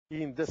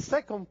In the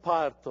second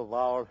part of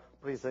our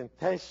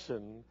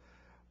presentation,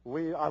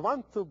 I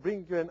want to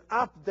bring you an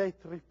update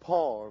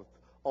report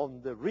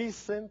on the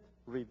recent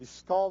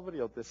rediscovery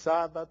of the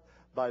Sabbath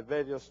by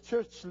various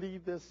church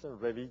leaders and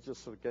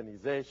religious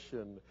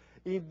organizations.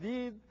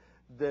 Indeed,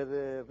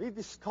 the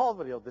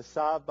rediscovery of the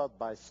Sabbath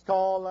by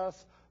scholars,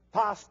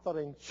 pastors,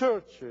 and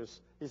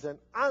churches is an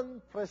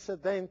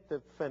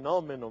unprecedented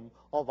phenomenon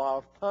of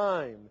our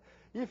time.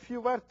 If you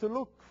were to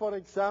look, for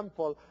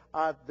example,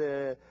 at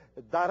the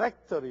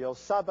directory of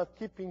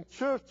Sabbath-keeping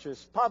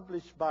churches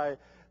published by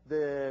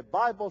the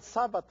Bible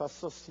Sabbath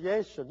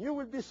Association, you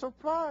will be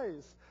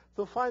surprised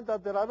to find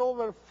that there are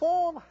over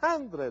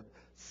 400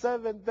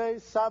 seven-day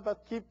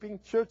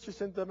Sabbath-keeping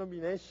churches and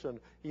denominations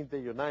in the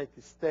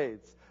United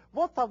States.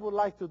 What I would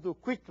like to do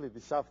quickly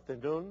this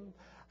afternoon,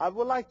 I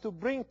would like to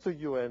bring to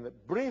you a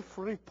brief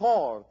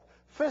report,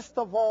 first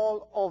of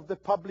all, of the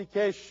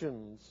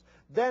publications,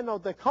 then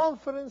of the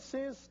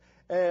conferences,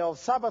 of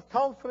Sabbath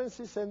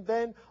conferences, and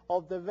then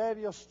of the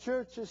various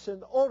churches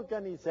and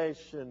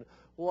organizations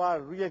who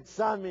are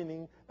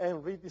re-examining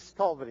and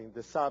rediscovering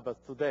the Sabbath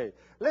today.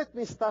 Let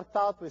me start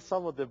out with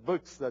some of the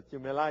books that you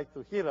may like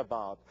to hear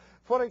about.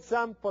 For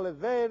example, a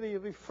very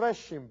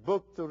refreshing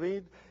book to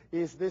read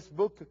is this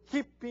book,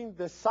 Keeping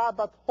the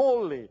Sabbath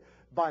Holy,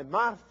 by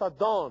Martha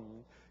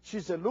Don.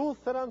 She's a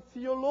Lutheran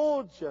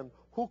theologian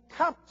who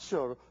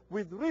captured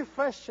with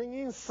refreshing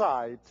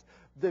insight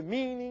the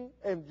meaning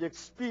and the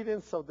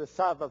experience of the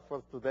Sabbath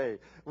for today.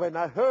 When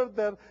I heard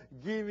her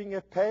giving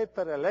a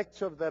paper, a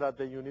lecture there at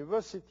the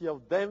University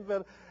of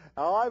Denver,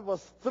 I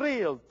was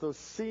thrilled to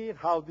see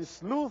how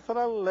this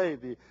Lutheran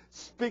lady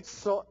speaks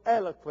so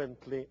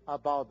eloquently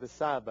about the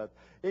Sabbath.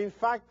 In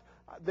fact,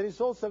 there is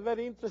also a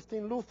very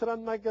interesting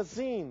Lutheran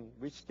magazine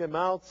which came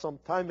out some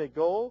time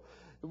ago,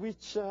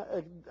 which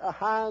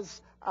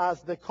has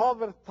as the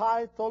cover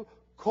title,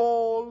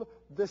 Call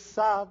the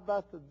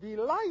Sabbath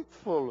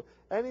Delightful.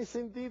 And it's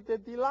indeed a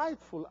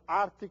delightful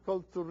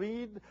article to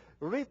read,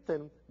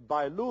 written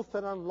by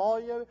Lutheran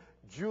lawyer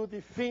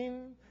Judy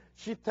Finn.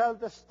 She tells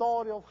the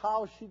story of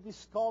how she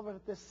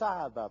discovered the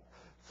Sabbath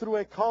through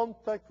a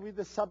contact with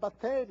a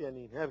Sabbatarian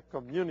in her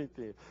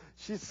community.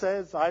 She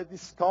says, I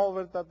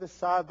discovered that the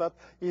Sabbath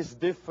is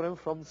different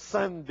from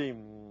Sunday.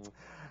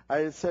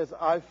 It says,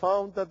 I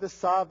found that the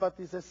Sabbath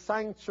is a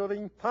sanctuary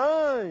in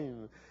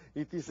time.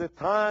 It is a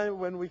time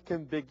when we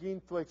can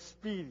begin to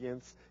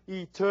experience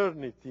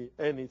eternity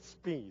and its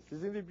peace.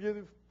 Isn't it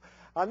beautiful?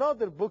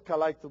 Another book I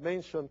like to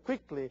mention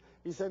quickly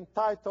is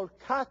entitled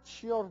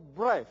Catch Your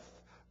Breath,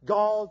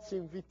 God's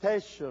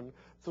Invitation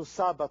to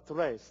Sabbath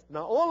Rest.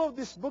 Now, all of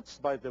these books,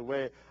 by the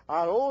way,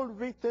 are all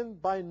written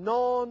by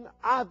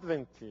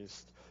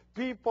non-Adventists,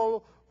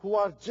 people who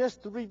are just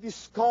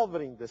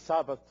rediscovering the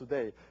Sabbath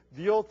today.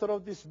 The author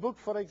of this book,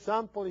 for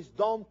example, is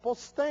Don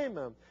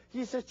Postema.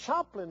 He's a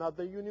chaplain at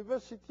the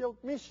University of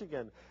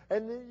Michigan.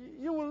 And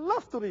you will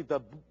love to read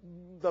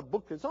the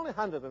book. It's only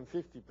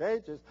 150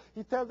 pages.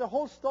 He tells the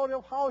whole story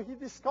of how he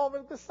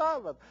discovered the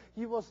Sabbath.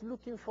 He was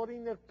looking for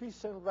inner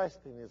peace and rest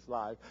in his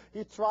life.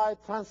 He tried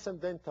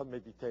transcendental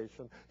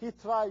meditation. He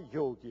tried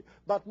yoga.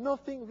 But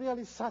nothing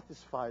really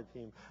satisfied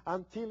him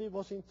until he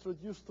was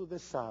introduced to the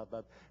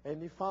Sabbath.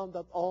 And he found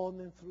that on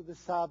and through the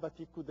Sabbath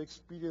he could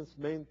experience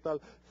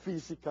mental,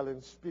 physical,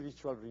 and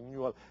spiritual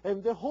renewal.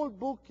 And the whole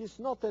book is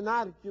not an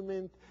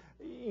argument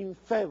in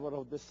favor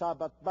of the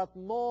Sabbath, but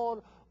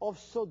more of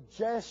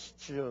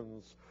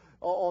suggestions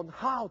on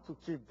how to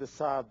keep the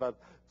Sabbath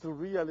to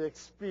really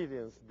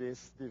experience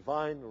this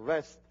divine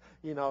rest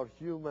in our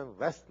human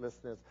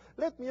restlessness.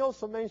 Let me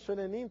also mention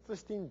an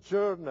interesting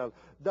journal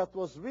that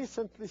was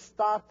recently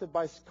started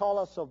by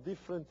scholars of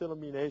different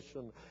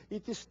denominations.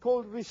 It is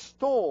called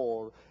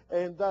Restore,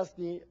 and as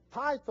the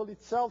title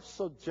itself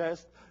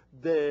suggests,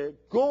 the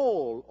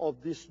goal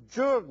of this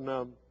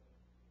journal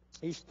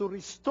is to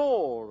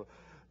restore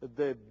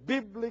the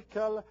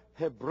biblical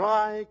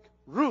Hebraic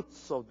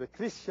roots of the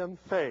Christian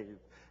faith.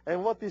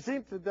 And what is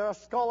interesting, there are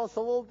scholars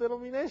of all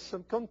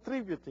denominations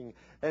contributing.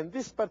 And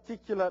this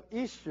particular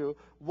issue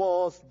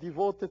was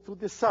devoted to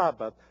the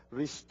Sabbath,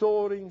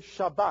 restoring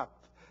Shabbat,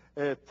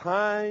 a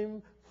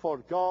time for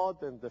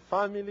God and the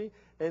family.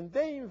 And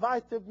they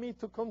invited me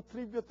to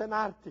contribute an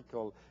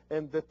article.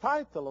 And the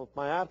title of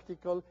my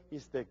article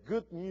is The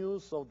Good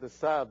News of the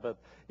Sabbath.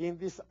 In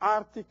this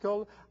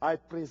article, I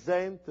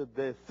present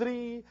the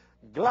three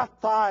glad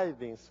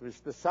tidings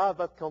which the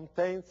Sabbath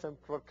contains and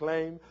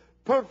proclaim: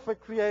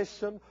 perfect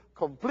creation,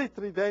 complete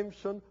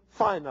redemption,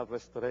 final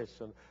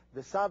restoration.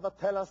 The Sabbath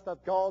tells us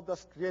that God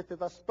has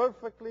created us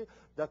perfectly,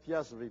 that He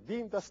has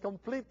redeemed us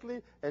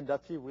completely, and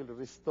that He will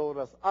restore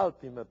us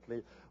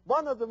ultimately.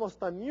 One of the most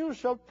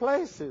unusual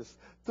places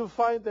to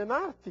find an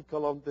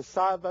article on the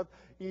Sabbath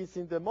is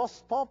in the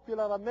most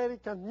popular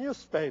American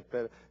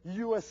newspaper,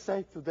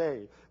 USA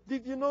Today.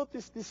 Did you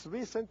notice this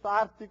recent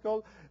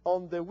article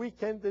on the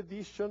weekend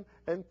edition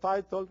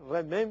entitled,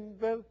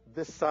 Remember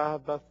the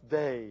Sabbath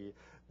Day?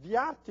 The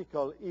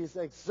article is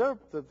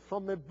excerpted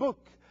from a book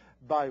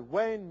by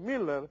Wayne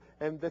Miller,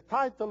 and the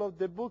title of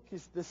the book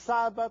is The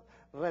Sabbath,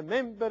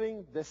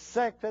 Remembering the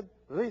Sacred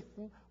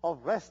Rhythm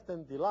of Rest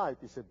and Delight.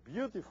 It's a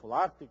beautiful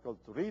article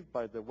to read,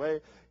 by the way.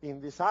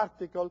 In this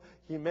article,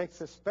 he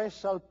makes a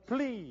special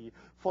plea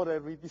for a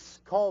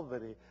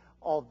rediscovery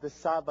of the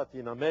Sabbath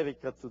in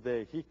America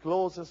today. He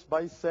closes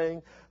by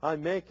saying, I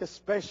make a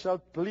special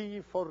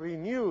plea for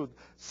renewed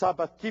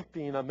Sabbath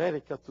keeping in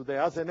America today.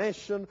 As a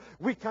nation,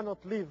 we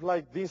cannot live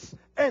like this,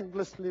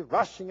 endlessly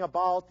rushing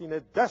about in a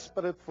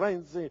desperate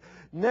frenzy,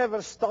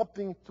 never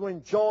stopping to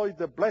enjoy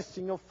the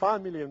blessing of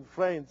family and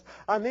friends,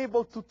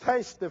 unable to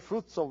taste the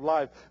fruits of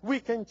life. We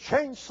can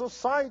change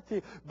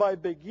society by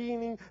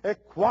beginning a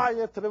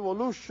quiet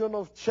revolution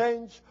of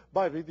change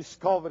by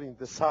rediscovering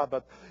the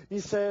Sabbath. He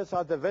says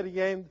at the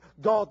very end,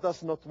 God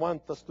does not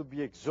want us to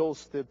be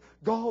exhausted.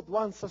 God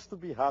wants us to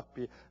be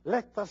happy.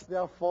 Let us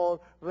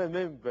therefore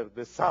remember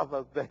the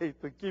Sabbath day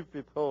to keep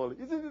it holy.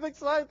 Isn't it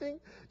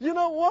exciting? You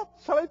know what?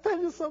 Shall I tell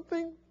you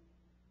something?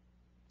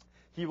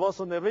 He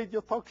was on a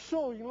radio talk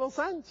show in Los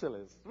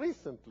Angeles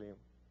recently.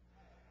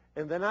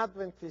 And an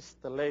Adventist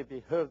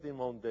lady heard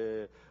him on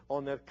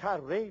her car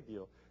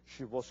radio.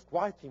 She was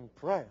quite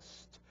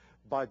impressed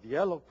by the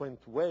eloquent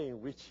way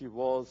in which he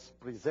was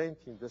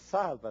presenting the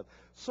Sabbath.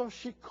 So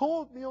she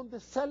called me on the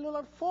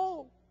cellular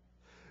phone.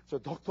 So,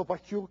 Dr.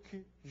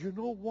 Bacchiocchi, you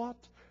know what?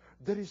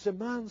 There is a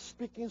man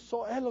speaking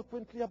so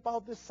eloquently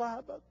about the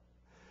Sabbath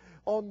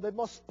on the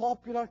most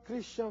popular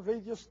Christian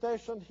radio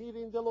station here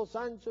in the Los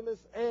Angeles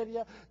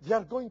area. They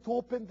are going to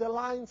open the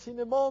lines in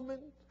a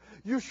moment.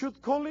 You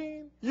should call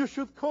in. You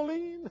should call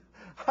in.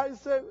 I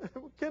said,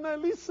 can I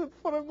listen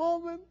for a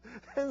moment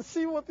and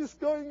see what is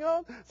going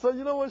on? So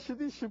you know what she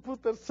did? She put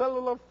her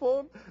cellular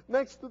phone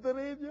next to the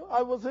radio.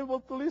 I was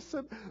able to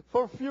listen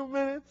for a few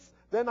minutes.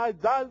 Then I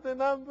dialed the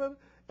number,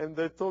 and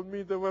they told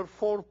me there were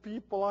 4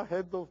 people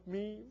ahead of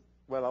me.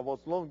 Well, I was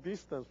long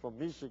distance from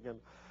Michigan.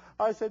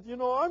 I said, you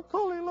know, I'm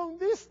calling long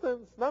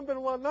distance, number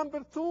 1.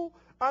 Number 2,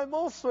 I'm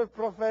also a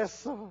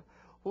professor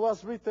who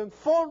has written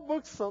 4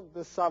 books on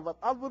the Sabbath.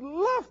 I would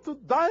love to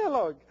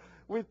dialogue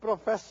with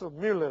Professor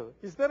Miller.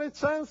 Is there a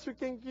chance you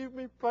can give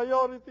me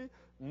priority?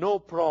 No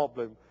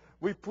problem.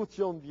 We put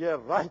you on the air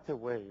right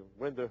away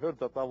when they heard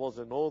that I was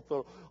an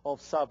author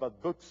of Sabbath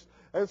books.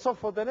 And so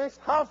for the next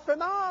half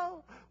an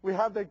hour, we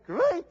had a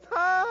great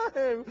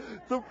time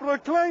to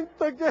proclaim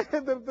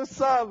together the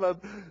Sabbath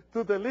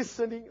to the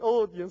listening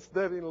audience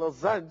there in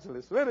Los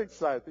Angeles. Very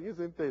exciting,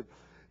 isn't it?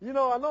 You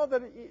know,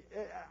 another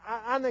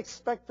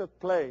unexpected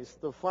place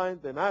to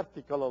find an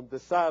article on the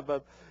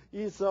Sabbath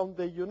is on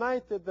the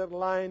United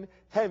Airlines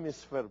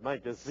Hemisphere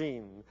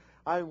magazine.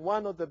 I'm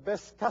one of the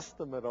best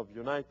customers of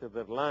United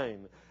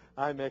Airlines.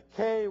 I'm a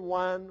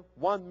K1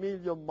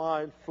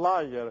 1,000,000-mile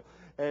flyer,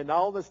 and I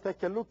always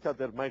take a look at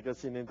their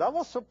magazine. And I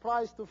was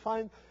surprised to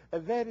find a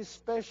very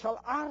special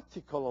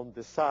article on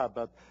the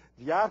Sabbath.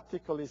 The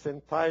article is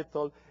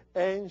entitled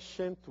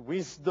Ancient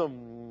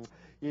Wisdom.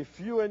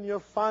 If you and your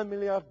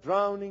family are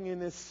drowning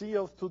in a sea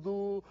of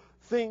to-do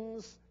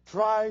things,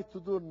 try to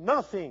do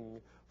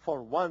nothing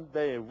for 1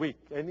 day a week.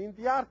 And in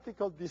the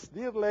article, this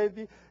dear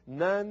lady,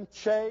 Nan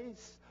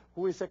Chase,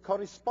 who is a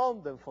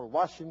correspondent for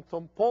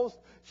Washington Post,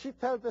 she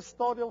tells the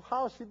story of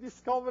how she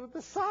discovered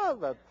the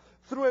Sabbath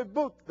through a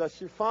book that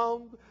she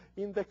found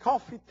in the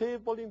coffee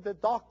table in the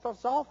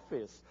doctor's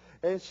office.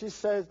 And she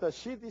says that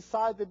she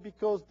decided,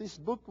 because this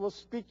book was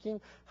speaking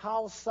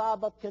how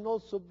Sabbath can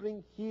also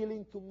bring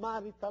healing to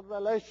marital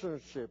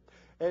relationship.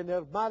 And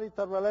her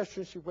marital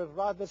relationship was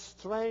rather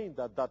strained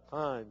at that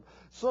time.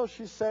 So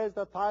she says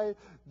that I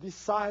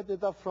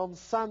decided that from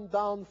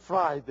sundown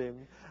Friday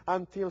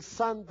until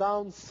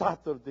sundown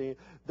Saturday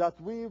that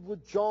we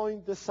would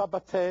join the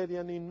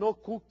Sabbatarian in no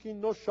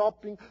cooking, no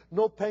shopping,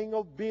 no paying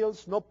of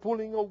bills, no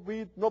pulling of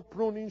weed, no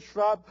pruning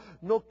shrub,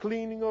 no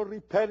cleaning or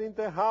repairing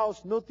the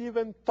house, not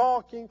even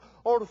talking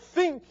or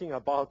thinking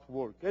about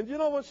work. And you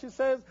know what she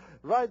says?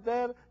 Right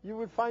there, you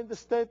will find the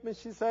statement.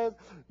 She says,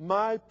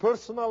 my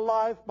personal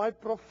life, my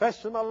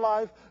professional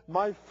life,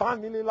 my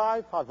family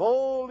life have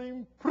all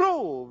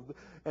improved,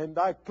 and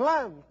I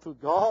plan to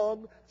go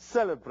on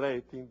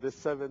celebrating the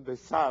 7-day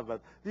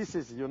Sabbath. This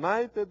is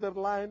United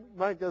Airlines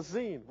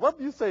magazine. What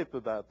do you say to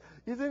that?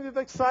 Isn't it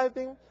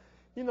exciting?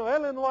 You know,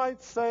 Ellen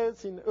White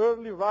says in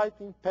early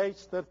writing, page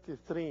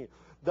 33,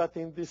 that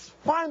in this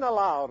final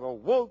hour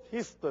of world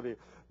history,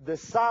 the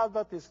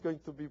Sabbath is going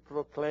to be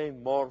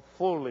proclaimed more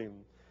fully.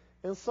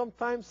 And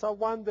sometimes I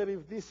wonder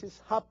if this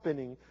is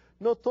happening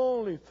not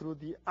only through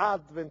the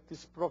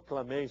Adventist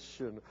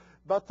proclamation,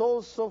 but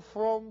also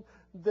from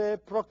the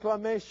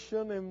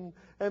proclamation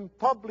and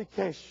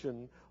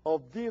publication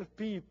of dear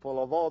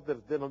people of other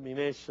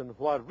denominations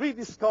who are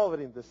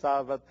rediscovering the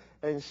Sabbath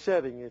and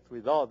sharing it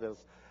with others.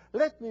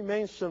 Let me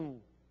mention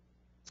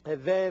a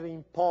very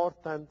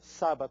important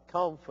Sabbath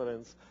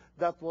conference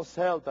that was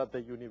held at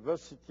the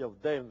University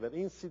of Denver.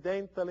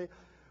 Incidentally,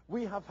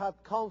 we have had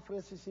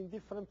conferences in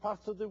different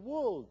parts of the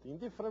world, in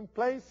different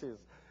places.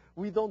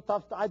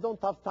 I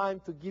don't have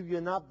time to give you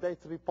an update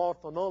report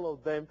on all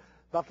of them,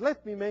 but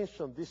let me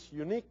mention this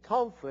unique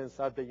conference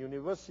at the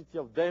University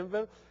of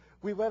Denver,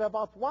 We were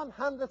about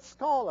 100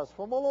 scholars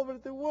from all over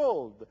the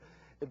world.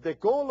 The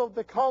goal of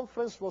the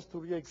conference was to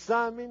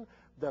re-examine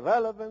the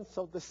relevance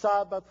of the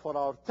Sabbath for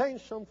our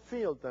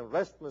tension-filled and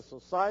restless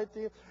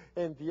society,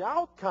 and the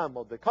outcome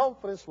of the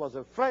conference was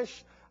a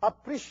fresh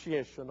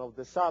appreciation of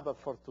the Sabbath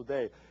for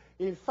today.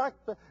 In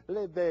fact,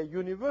 the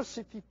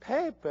university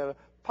paper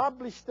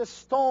published a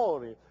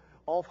story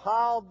of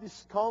how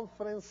this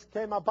conference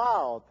came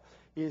about.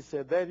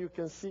 There you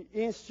can see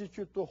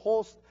Institute to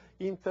host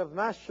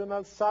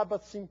International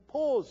Sabbath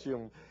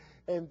Symposium.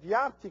 And the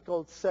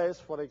article says,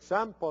 for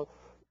example,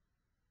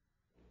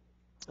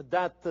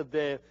 that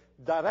the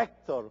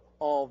director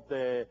of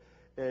the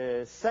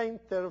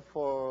Center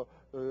for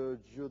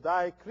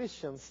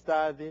Judeo-Christian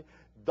Study,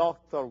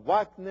 Dr.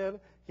 Wagner,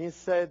 he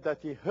said that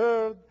he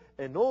heard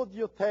an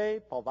audio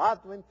tape of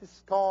Adventist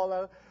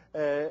scholar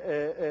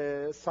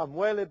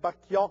Samuele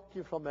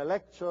Bacchiocchi from a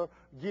lecture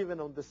given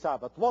on the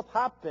Sabbath. What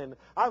happened?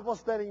 I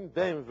was there in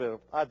Denver,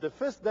 at the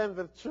First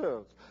Denver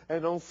Church,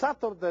 and on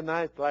Saturday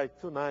night, like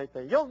tonight,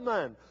 a young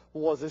man who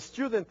was a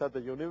student at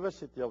the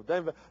University of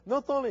Denver,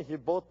 not only he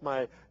bought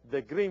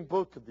the green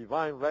book,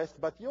 Divine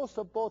Rest, but he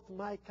also bought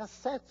my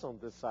cassettes on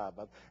the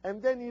Sabbath,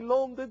 and then he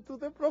loaned it to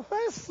the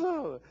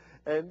professor.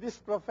 And this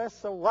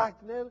Professor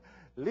Wagner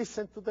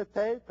listened to the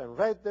tape and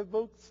read the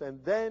books,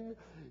 and then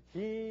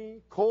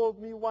he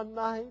called me one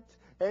night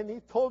and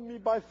he told me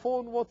by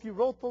phone what he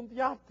wrote on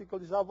the article.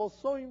 He said, I was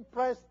so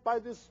impressed by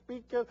the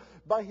speaker,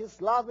 by his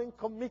love and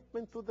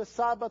commitment to the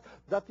Sabbath,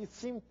 that it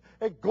seemed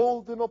a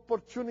golden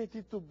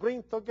opportunity to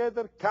bring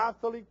together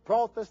Catholic,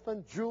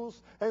 Protestant,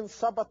 Jews, and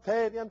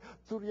Sabbatarian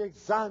to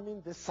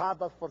re-examine the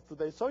Sabbath for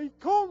today. So he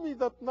called me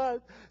that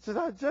night. He said,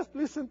 I just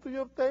listened to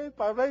your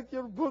tape. I read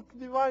your book,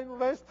 Divine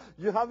Rest.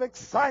 You have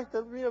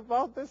excited me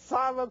about the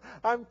Sabbath.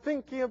 I'm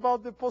thinking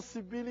about the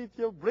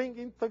possibility of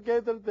bringing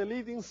together the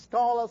leading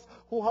scholars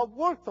who have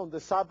worked on the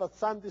Sabbath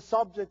Sunday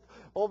subject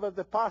over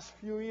the past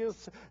few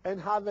years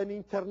and have an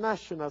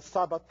international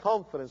Sabbath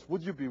conference.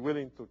 Would you be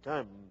willing to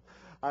come?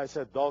 I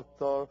said,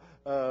 Dr.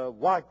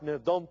 Wagner,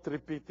 don't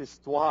repeat this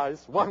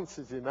twice. Once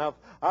is enough.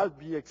 I'll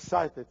be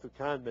excited to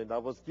come. And I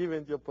was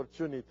given the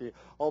opportunity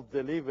of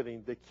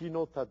delivering the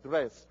keynote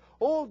address.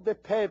 All the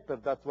papers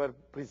that were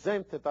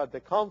presented at the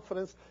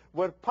conference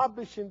were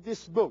published in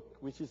this book,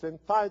 which is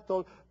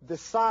entitled The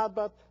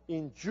Sabbath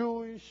in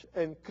Jewish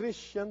and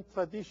Christian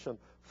Tradition.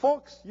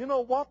 Folks, you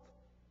know what?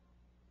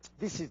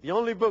 This is the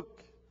only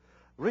book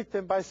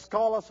written by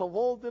scholars of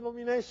all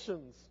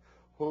denominations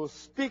who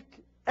speak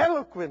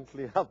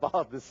eloquently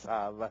about the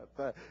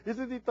Sabbath.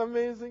 Isn't it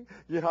amazing?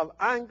 You have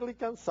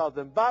Anglican,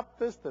 Southern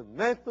Baptist, and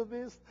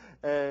Methodist,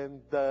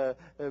 and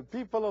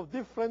people of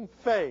different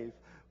faith,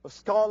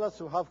 scholars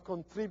who have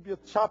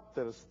contributed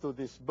chapters to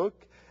this book.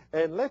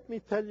 And let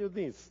me tell you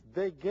this,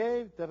 they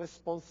gave the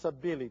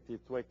responsibility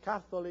to a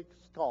Catholic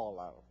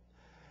scholar,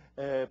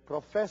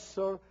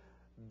 Professor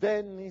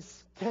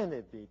Dennis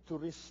Kennedy, to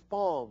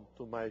respond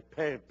to my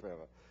paper.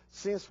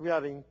 Since we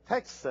are in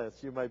Texas,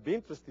 you might be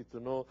interested to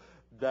know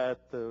that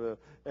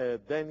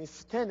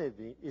Dennis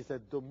Kennedy is a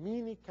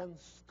Dominican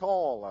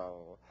scholar,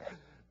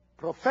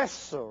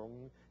 professor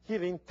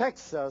here in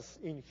Texas,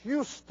 in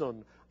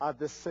Houston, at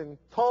the St.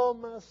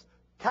 Thomas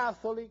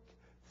Catholic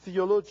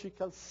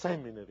Theological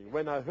Seminary.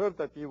 When I heard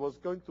that he was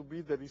going to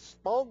be the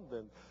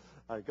respondent,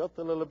 I got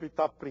a little bit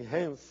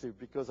apprehensive,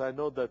 because I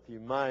know that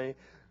in my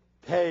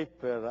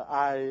paper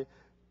I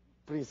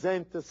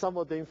presented some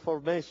of the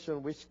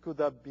information which could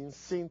have been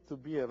seen to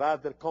be a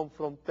rather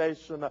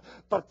confrontational,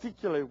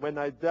 particularly when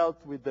I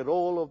dealt with the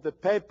role of the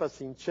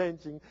papacy in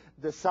changing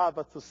the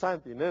Sabbath to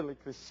Sunday in early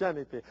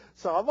Christianity.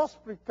 So I was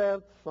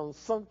prepared from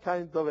some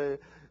kind of a,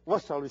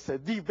 what shall we say,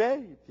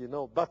 debate, you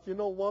know. But you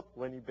know what?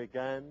 When he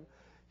began,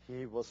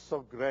 he was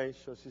so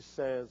gracious. He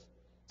says,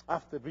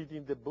 after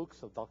reading the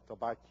books of Dr.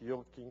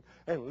 Bacchiocchi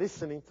and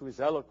listening to his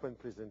eloquent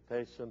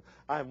presentation,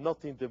 I am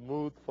not in the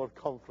mood for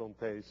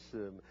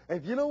confrontation.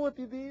 And you know what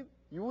he did?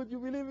 Would you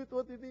believe it,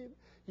 what he did?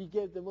 He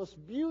gave the most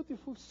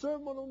beautiful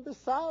sermon on the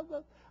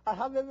Sabbath I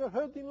have ever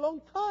heard in a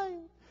long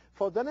time.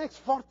 For the next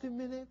 40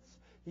 minutes,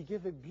 he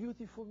gave a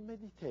beautiful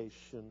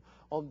meditation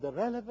on the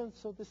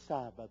relevance of the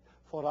Sabbath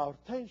for our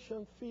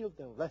tension-filled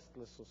and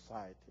restless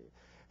society.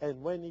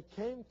 And when he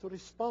came to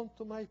respond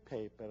to my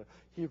paper,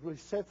 he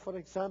said, for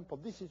example,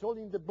 this is all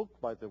in the book,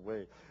 by the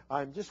way.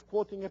 I'm just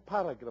quoting a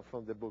paragraph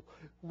from the book.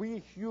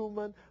 We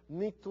humans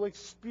need to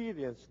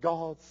experience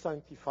God's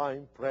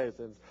sanctifying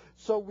presence.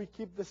 So we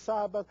keep the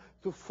Sabbath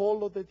to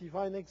follow the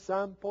divine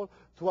example,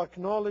 to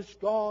acknowledge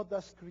God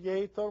as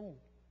creator,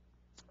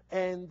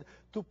 and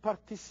to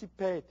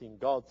participate in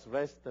God's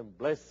rest and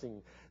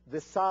blessing.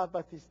 The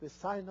Sabbath is the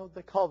sign of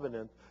the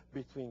covenant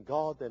between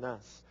God and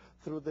us.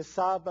 Through the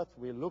Sabbath,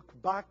 we look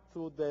back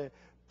to the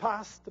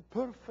past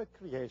perfect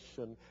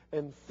creation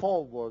and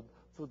forward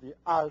to the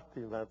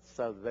ultimate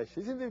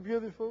salvation. Isn't it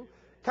beautiful?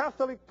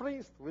 Catholic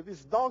priest with his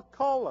dog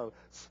collar,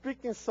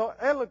 speaking so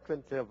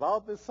eloquently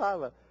about the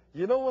Sabbath.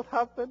 You know what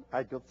happened?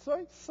 I got so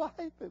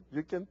excited.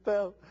 You can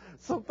tell.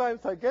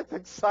 Sometimes I get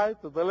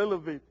excited a little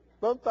bit.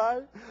 don't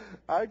I?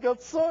 I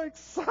got so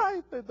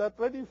excited that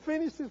when he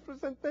finished his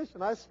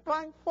presentation, I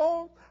sprang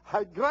forward,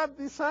 I grabbed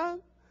his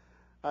hand,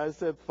 I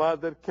said,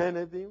 Father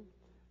Kennedy,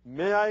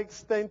 may I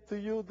extend to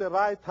you the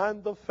right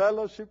hand of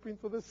fellowship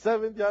into the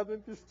Seventh-day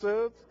Adventist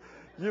Church?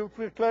 You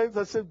proclaimed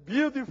such a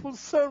beautiful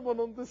sermon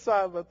on the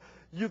Sabbath.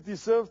 You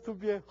deserve to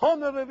be an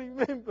honorary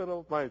member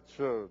of my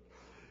church.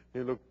 He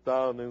looked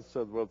down and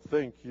said, well,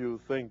 thank you,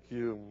 thank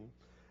you.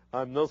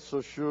 I'm not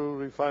so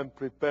sure if I'm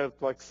prepared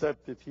to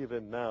accept it here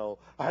and now.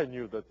 I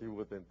knew that he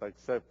wouldn't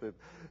accept it,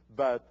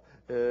 but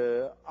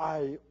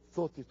I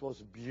thought it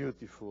was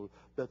beautiful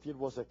that it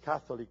was a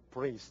Catholic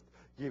priest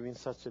giving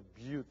such a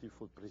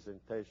beautiful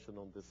presentation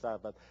on the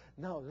Sabbath.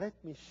 Now let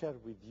me share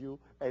with you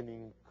an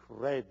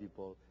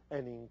incredible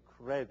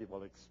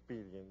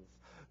experience.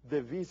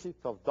 The visit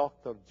of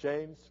Dr.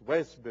 James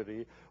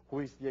Westbury, who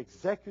is the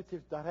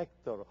executive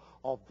director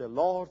of the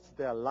Lord's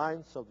Day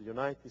Alliance of the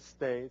United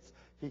States.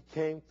 He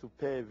came to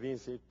pay a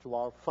visit to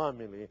our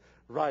family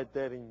right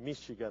there in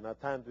Michigan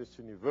at Andrews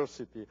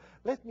University.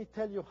 Let me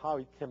tell you how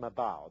it came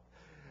about.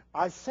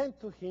 I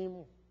sent to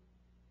him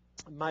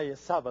my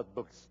Sabbath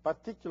books,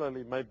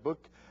 particularly my book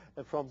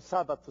From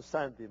Sabbath to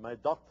Sunday, my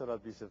doctoral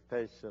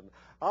dissertation.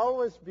 I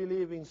always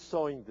believe in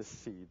sowing the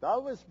seed. I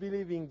always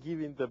believe in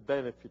giving the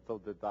benefit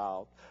of the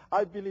doubt.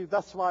 I believe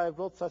that's why I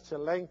wrote such a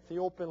lengthy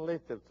open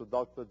letter to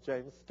Dr.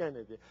 James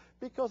Kennedy,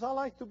 because I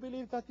like to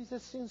believe that he's a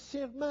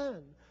sincere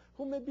man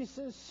who may be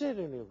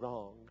sincerely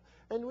wrong.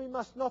 And we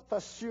must not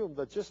assume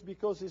that just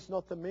because he's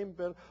not a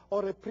member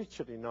or a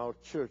preacher in our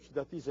church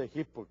that he's a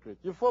hypocrite.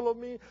 You follow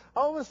me? I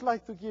always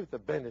like to give the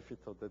benefit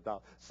of the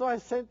doubt. So I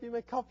sent him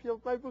a copy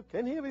of my book,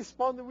 and he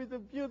responded with a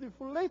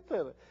beautiful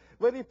letter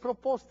where he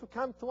proposed to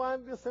come to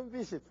Andrews and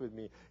visit with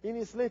me. In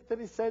his letter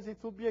he says it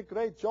would be a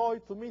great joy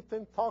to meet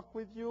and talk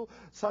with you.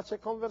 Such a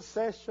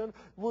conversation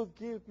would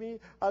give me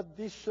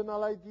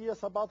additional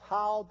ideas about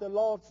how the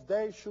Lord's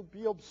Day should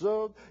be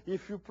observed.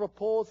 If you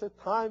propose a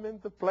time and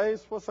the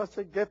place for such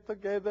a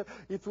get-together,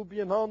 it would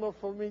be an honor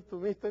for me to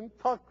meet and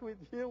talk with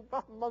you.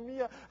 Mamma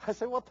mia. I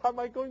said, what am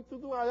I going to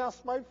do? I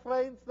asked my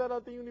friends there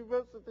at the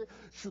university,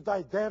 should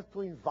I dare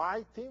to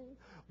invite him?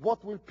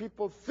 What will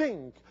people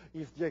think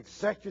if the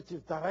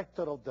executive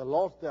director of the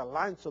Lord's Day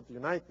Alliance of the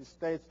United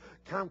States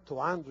come to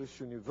Andrews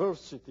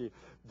University?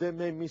 They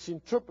may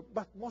misinterpret,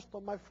 but most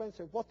of my friends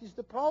say, what is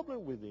the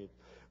problem with it?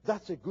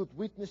 That's a good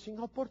witnessing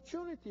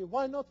opportunity.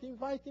 Why not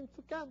invite him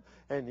to come?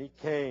 And he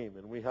came,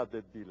 and we had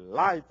a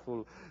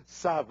delightful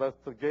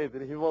Sabbath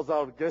together. He was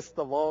our guest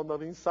of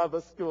honor in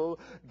Sabbath school,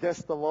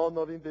 guest of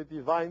honor in the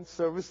divine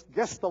service,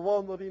 guest of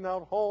honor in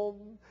our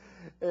home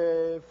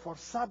for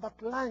Sabbath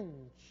lunch.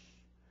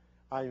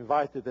 I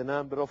invited a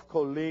number of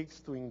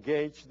colleagues to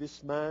engage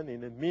this man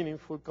in a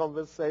meaningful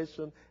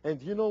conversation. And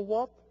you know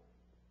what?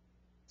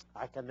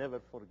 I can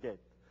never forget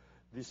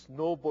this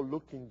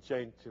noble-looking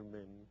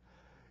gentleman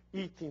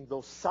eating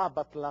those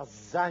Sabbath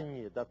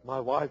lasagna that my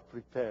wife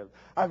prepared.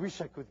 I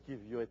wish I could give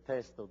you a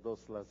taste of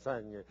those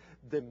lasagna.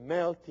 They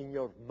melt in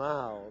your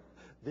mouth.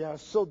 They are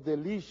so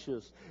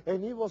delicious.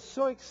 And he was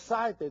so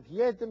excited.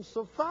 He ate them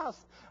so fast.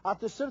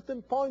 At a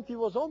certain point, he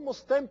was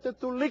almost tempted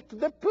to lick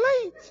the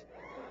plate.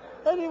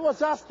 And he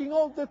was asking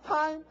all the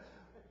time,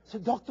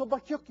 said, Dr.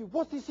 Bacchiocchi,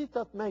 what is it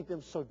that makes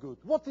them so good?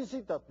 What is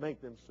it that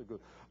makes them so good?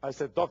 I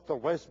said, Dr.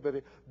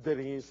 Westbury, there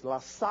is la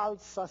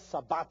salsa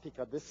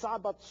sabbatica, the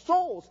Sabbath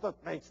sauce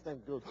that makes them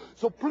good.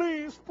 So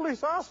please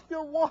ask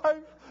your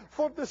wife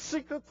for the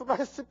secret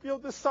recipe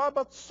of the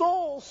Sabbath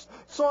sauce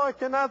so I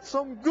can add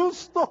some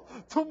gusto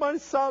to my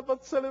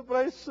Sabbath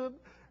celebration.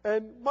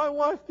 And my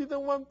wife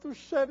didn't want to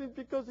share it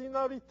because in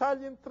our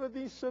Italian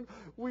tradition,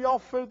 we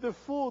offer the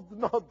food,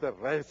 not the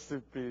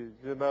recipe,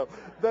 you know.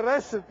 The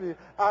recipe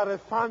are a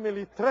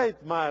family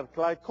trademark,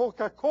 like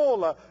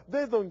Coca-Cola.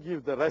 They don't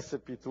give the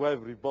recipe to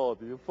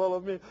everybody, you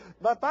follow me?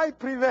 But I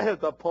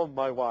prevailed upon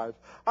my wife.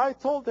 I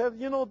told her,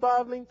 you know,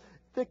 darling,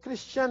 the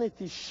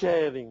Christianity is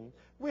sharing.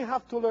 We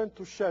have to learn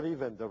to share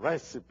even the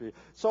recipe.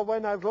 So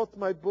when I wrote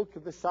my book,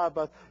 The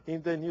Sabbath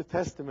in the New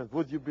Testament,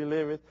 would you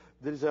believe it?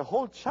 There is a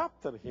whole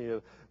chapter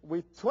here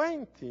with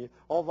 20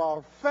 of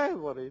our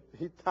favorite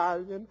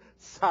Italian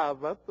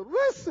Sabbath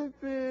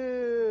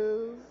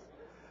recipes.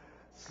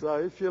 So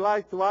if you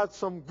like to add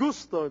some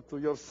gusto to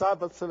your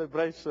Sabbath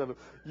celebration,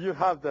 you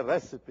have the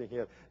recipe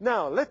here.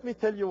 Now, let me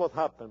tell you what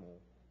happened.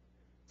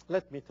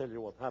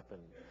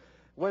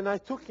 When I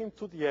took him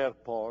to the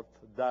airport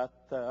that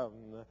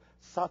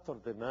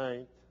Saturday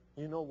night,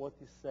 you know what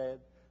he said?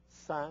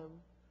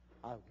 Sam,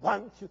 I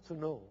want you to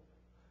know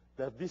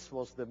that this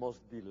was the most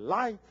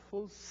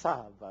delightful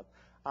Sabbath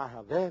I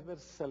have ever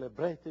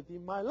celebrated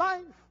in my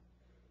life.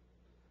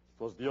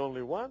 It was the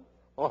only one.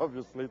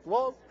 Obviously it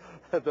was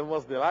the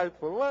most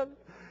delightful one.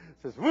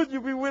 He says, would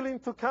you be willing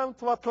to come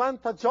to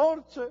Atlanta,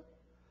 Georgia?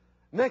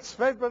 Next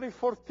February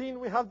 14,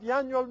 we have the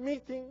annual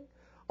meeting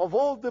of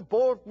all the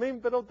board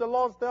members of the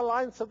Lord's Day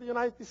Alliance of the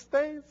United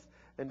States.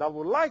 And I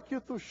would like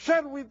you to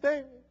share with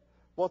them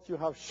what you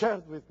have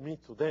shared with me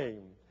today.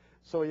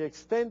 So he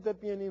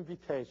extended me an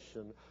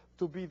invitation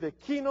to be the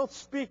keynote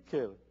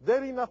speaker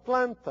there in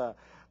Atlanta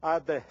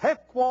at the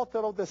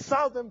headquarters of the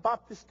Southern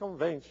Baptist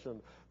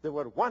Convention. There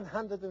were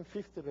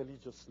 150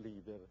 religious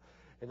leaders.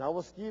 And I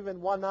was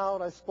given 1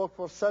 hour. I spoke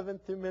for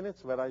 70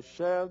 minutes where I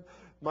shared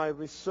my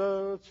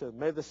research and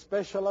made a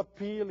special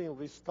appeal in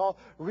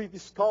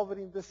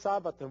rediscovering the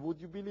Sabbath. And would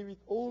you believe it?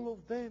 All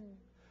of them,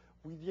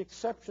 with the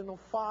exception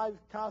of 5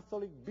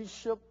 Catholic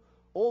bishops,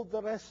 all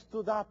the rest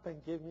stood up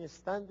and gave me a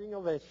standing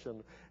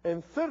ovation.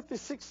 And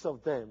 36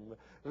 of them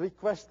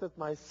requested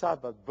my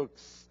Sabbath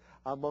books.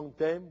 Among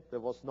them, there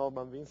was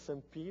Norman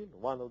Vincent Peale,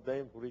 one of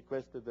them who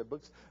requested the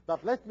books.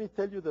 But let me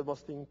tell you the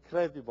most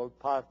incredible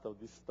part of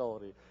this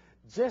story.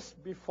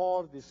 Just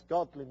before this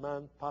godly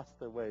man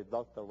passed away,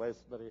 Dr.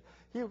 Westbury,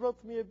 he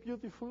wrote me a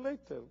beautiful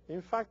letter.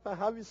 In fact, I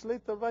have his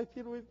letter right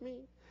here with me.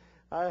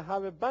 I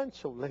have a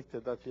bunch of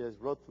letters that he has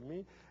wrote to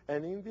me.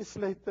 And in this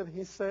letter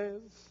he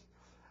says,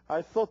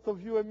 I thought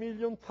of you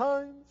 1,000,000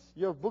 times.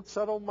 Your books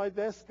are on my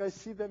desk. I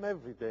see them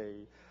every day.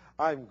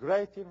 I'm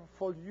grateful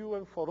for you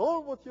and for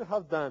all what you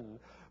have done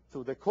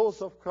to the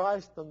cause of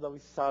Christ on the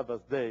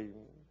Sabbath day.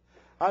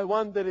 I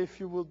wonder if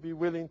you would be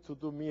willing to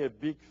do me a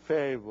big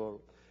favor.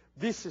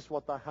 This is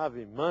what I have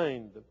in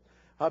mind.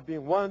 I've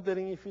been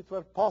wondering if it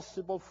were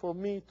possible for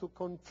me to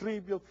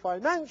contribute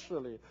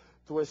financially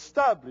to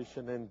establish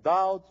an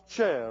endowed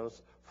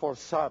chairs for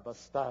Sabbath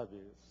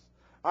studies.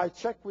 I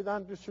checked with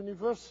Andrews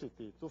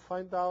University to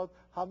find out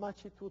how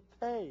much it would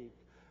take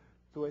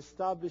to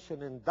establish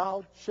an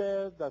endowed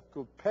chair that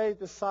could pay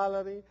the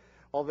salary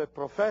of a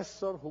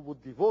professor who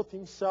would devote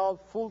himself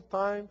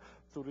full-time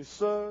to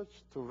research,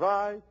 to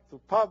write, to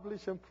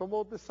publish, and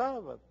promote the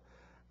Sabbath.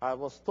 I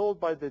was told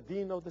by the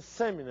dean of the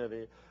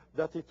seminary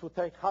that it would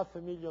take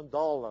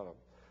 $500,000.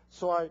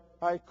 So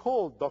I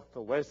called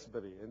Dr.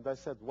 Westbury, and I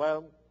said,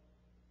 well,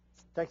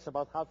 it takes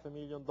about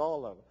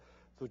 $500,000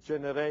 to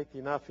generate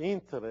enough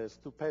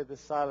interest to pay the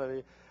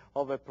salary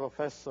of a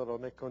professor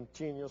on a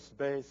continuous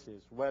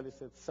basis. Well, he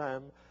said,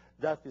 Sam,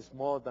 that is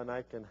more than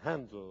I can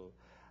handle.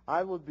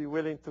 I would be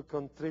willing to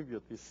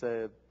contribute, he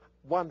said,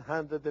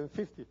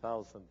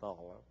 $150,000.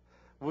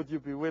 Would you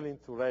be willing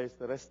to raise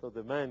the rest of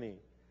the money?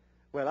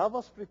 Well, I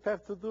was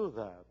prepared to do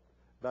that.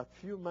 But a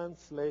few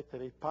months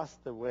later, he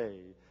passed away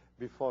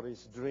before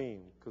his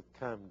dream could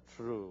come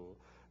true.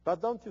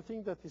 But don't you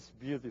think that is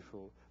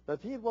beautiful?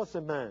 That he was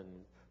a man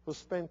who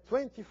spent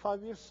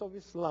 25 years of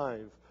his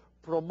life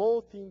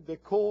promoting the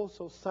cause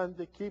of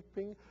Sunday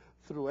keeping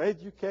through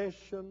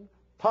education,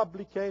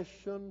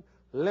 publication,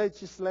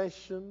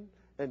 legislation,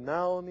 and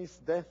now on his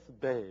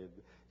deathbed,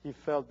 he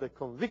felt the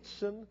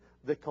conviction,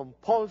 the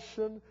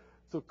compulsion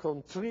to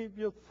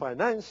contribute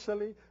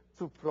financially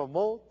to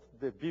promote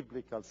the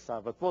biblical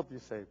Sabbath. What do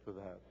you say to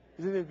that?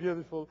 Isn't it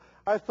beautiful?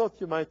 I thought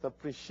you might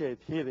appreciate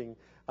hearing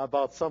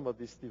about some of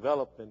this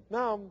development.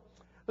 Now,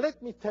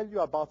 let me tell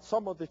you about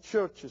some of the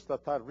churches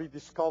that are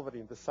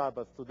rediscovering the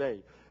Sabbath today.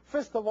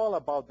 First of all,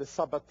 about the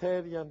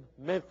Sabbatarian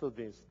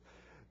Methodists.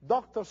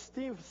 Dr.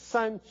 Steve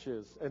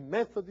Sanchez, a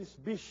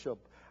Methodist bishop,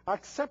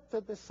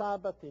 accepted the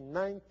Sabbath in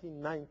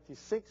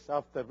 1996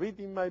 after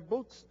reading my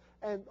books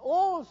and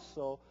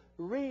also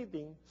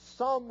reading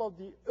some of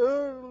the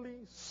early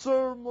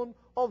sermon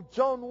of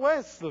John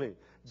Wesley.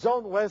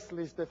 John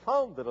Wesley is the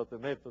founder of the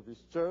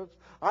Methodist Church.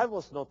 I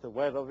was not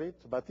aware of it,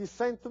 but he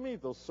sent to me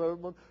those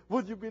sermons.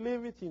 Would you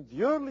believe it? In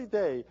the early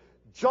day,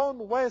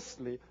 John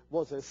Wesley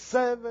was a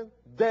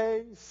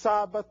 7-day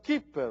Sabbath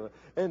keeper.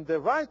 And the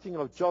writing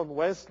of John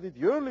Wesley,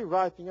 the early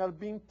writing, are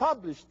being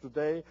published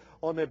today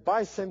on a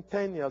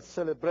bicentennial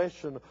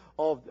celebration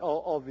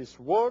of his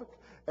work.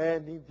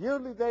 And in the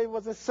early day, he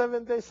was a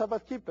 7-day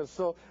Sabbath keeper.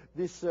 So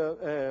this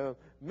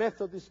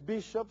Methodist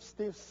bishop,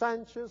 Steve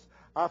Sanchez,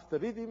 after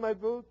reading my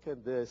book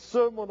and the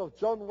sermon of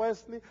John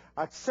Wesley,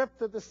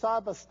 accepted the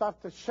Sabbath,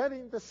 started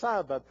sharing the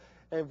Sabbath.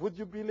 And would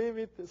you believe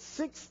it?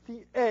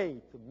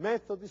 68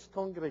 Methodist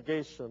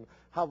congregations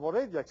have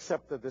already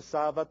accepted the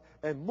Sabbath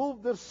and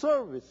moved their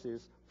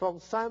services from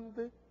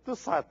Sunday to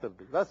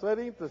Saturday. That's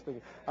very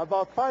interesting.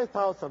 About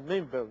 5,000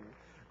 members.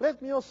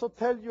 Let me also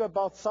tell you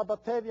about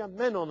Sabbatarian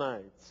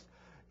Mennonites.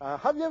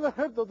 Have you ever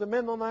heard of the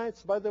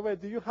Mennonites? By the way,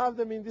 do you have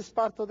them in this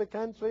part of the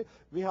country?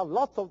 We have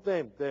lots of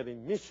them there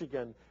in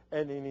Michigan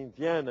and in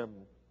Indiana.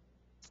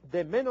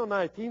 The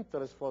Mennonite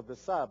interest for the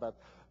Sabbath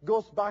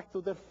goes back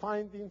to their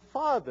founding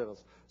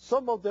fathers.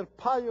 Some of their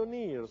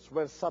pioneers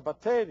were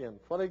Sabbatarian.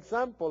 For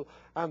example,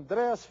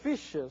 Andreas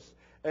Fischer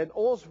and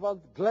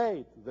Oswald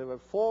Glade. They were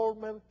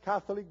former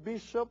Catholic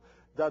bishops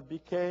that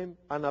became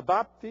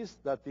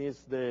Anabaptist. That is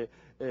the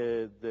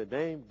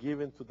name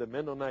given to the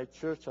Mennonite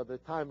church at the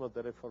time of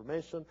the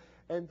Reformation.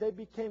 And they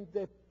became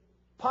the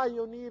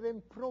pioneer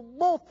and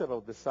promoter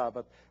of the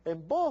Sabbath.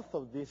 And both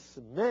of these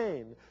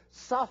men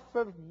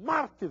suffered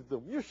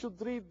martyrdom. You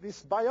should read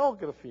this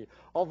biography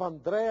of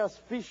Andreas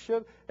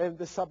Fischer and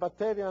the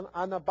Sabbatarian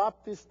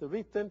Anabaptist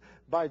written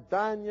by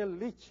Daniel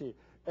Lichi,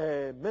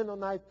 a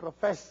Mennonite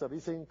professor.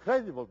 It's an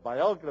incredible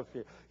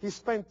biography. He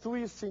spent 2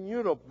 years in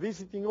Europe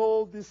visiting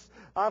all these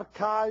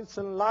archives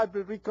and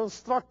libraries,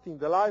 reconstructing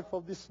the life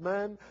of this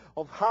man,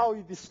 of how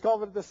he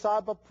discovered the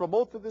Sabbath,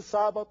 promoted the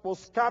Sabbath,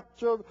 was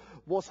captured,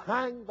 was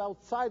hanged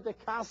outside the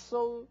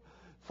castle,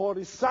 for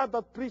his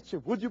Sabbath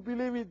preaching. Would you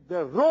believe it?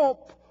 The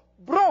rope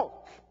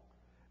broke,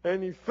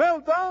 and he fell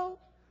down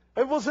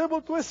and was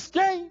able to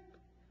escape.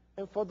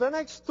 And for the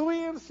next 2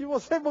 years, he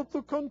was able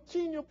to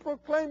continue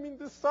proclaiming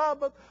the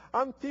Sabbath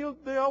until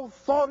the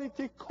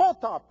authority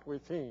caught up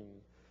with him.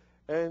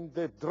 And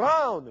they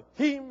drowned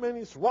him and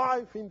his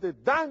wife in the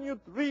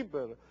Danube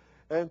River.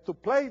 And to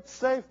play it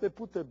safe, they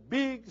put a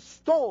big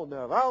stone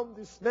around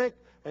his neck,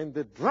 and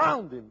they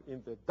drowned him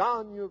in the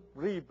Danube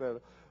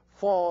River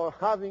for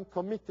having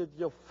committed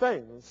the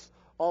offense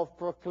of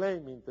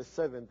proclaiming the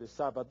seventh-day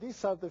Sabbath.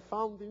 These are the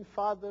founding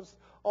fathers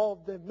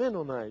of the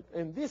Mennonite.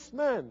 And this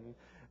man,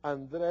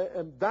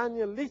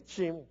 Daniel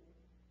Litchim,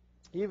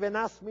 even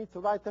asked me to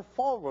write a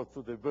foreword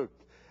to the book.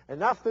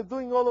 And after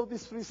doing all of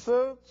this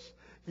research,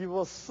 he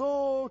was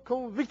so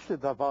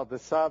convicted about the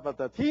Sabbath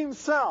that he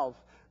himself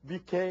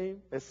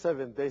became a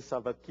seven-day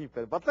Sabbath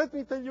keeper. But let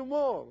me tell you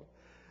more.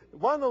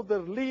 One of the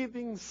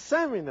leading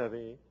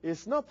seminary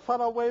is not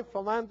far away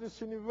from Andrews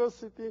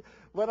University,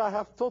 where I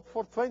have taught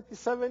for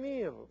 27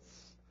 years.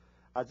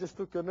 I just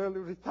took an early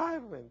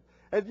retirement.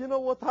 And you know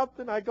what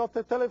happened? I got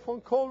a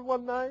telephone call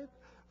one night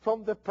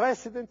from the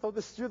president of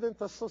the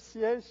Student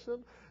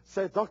Association,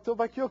 said, Dr.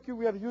 Bacchiocchi,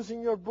 we are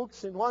using your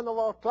books in one of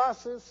our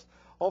classes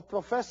of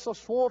Professor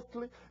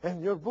Swartley,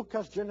 and your book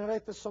has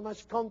generated so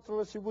much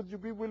controversy. Would you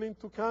be willing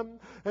to come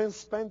and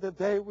spend a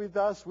day with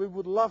us? We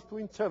would love to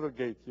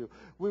interrogate you.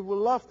 We would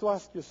love to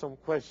ask you some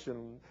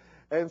questions.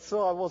 And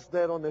so I was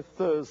there on a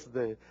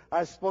Thursday.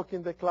 I spoke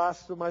in the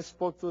classroom. I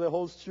spoke to the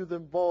whole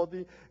student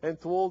body and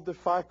to all the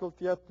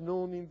faculty at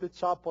noon in the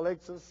chapel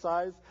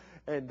exercise.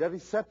 And the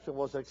reception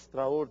was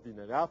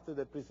extraordinary. After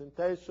the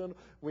presentation,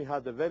 we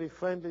had a very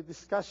friendly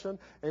discussion.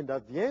 And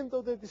at the end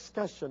of the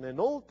discussion,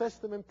 an Old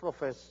Testament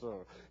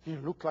professor, he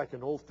looked like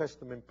an Old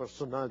Testament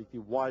personality,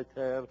 white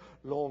hair,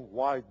 long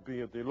white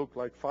beard. He looked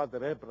like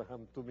Father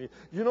Abraham to me.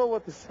 You know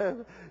what he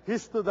said? He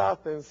stood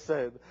up and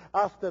said,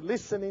 after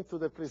listening to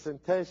the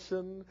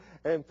presentation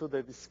and to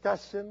the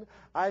discussion,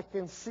 I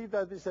can see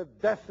that there's a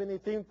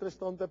definite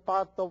interest on the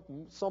part of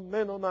some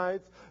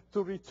Mennonites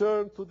to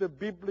return to the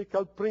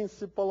biblical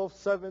principle of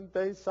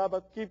seven-day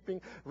Sabbath keeping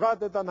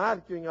rather than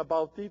arguing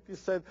about it. He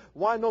said,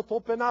 why not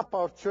open up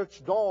our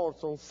church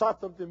doors on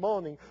Saturday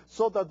morning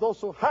so that those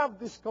who have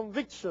this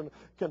conviction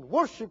can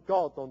worship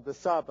God on the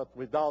Sabbath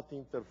without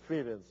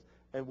interference?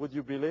 And would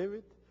you believe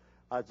it?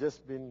 I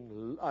just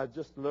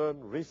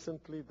learned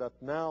recently that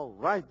now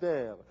right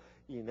there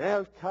in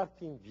Elkhart,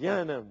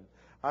 Indiana,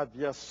 at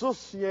the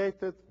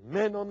Associated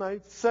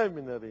Mennonite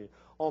Seminary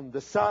on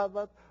the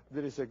Sabbath,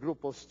 there is a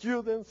group of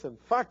students and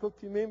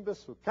faculty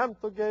members who come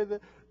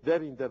together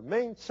there in their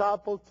main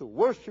chapel to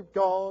worship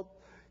God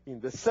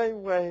in the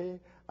same way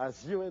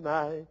as you and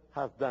I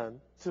have done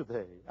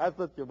today. I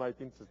thought you might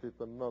be interested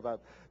to know that.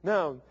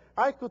 Now,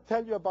 I could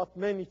tell you about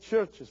many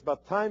churches,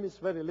 but time is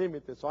very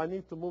limited, so I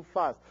need to move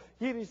fast.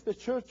 Here is the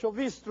Church of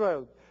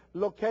Israel,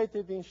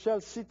 located in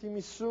Shell City,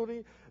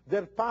 Missouri.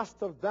 Their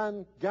pastor,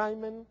 Dan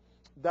Gaiman,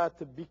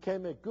 that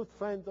became a good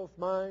friend of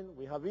mine.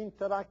 We have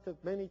interacted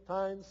many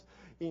times.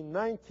 In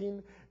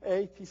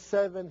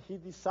 1987, he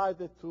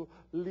decided to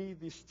lead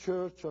his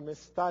church on a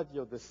study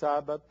of the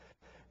Sabbath.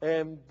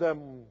 And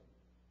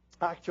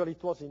actually,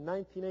 it was in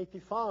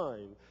 1985.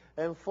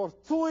 And for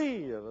 2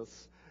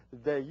 years,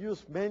 they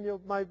used many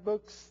of my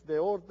books. They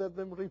ordered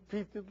them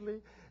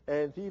repeatedly.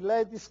 And he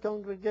led his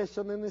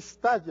congregation in a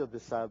study of the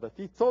Sabbath.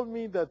 He told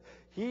me that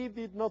he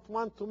did not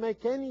want to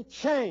make any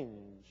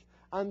change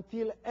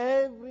until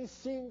every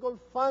single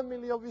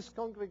family of his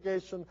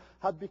congregation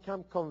had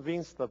become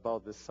convinced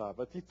about the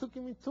Sabbath. It took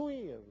him 2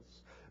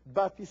 years.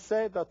 But he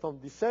said that on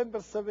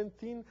December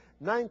 17,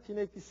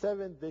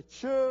 1987, the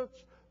church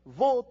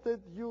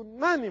voted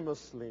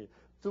unanimously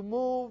to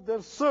move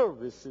their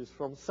services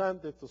from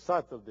Sunday to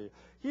Saturday.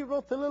 He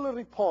wrote a little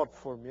report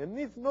for me,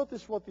 and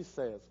notice what he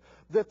says.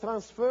 The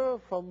transfer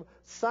from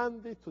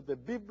Sunday to the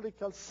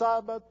biblical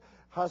Sabbath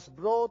has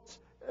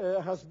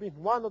been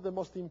one of the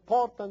most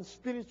important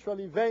spiritual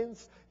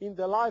events in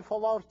the life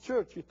of our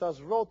church. It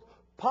has wrought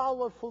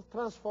powerful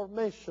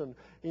transformation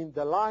in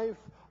the life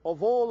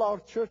of all our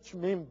church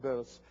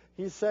members.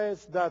 He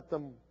says that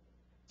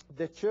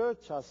the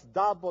church has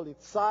doubled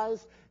its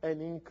size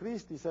and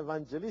increased its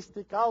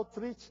evangelistic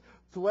outreach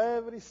to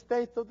every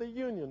state of the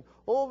Union.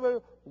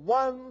 Over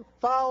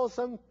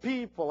 1,000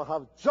 people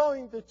have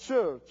joined the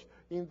church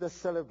in the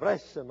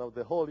celebration of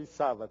the Holy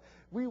Sabbath.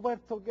 We were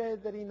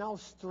together in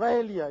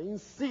Australia, in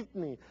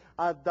Sydney,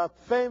 at that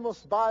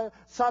famous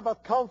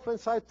Sabbath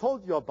conference I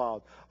told you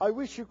about. I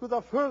wish you could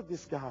have heard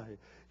this guy.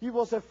 He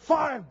was a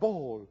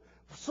fireball,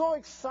 so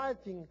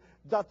exciting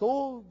that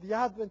all the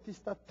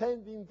Adventists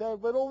attending there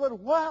were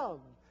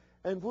overwhelmed.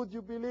 And would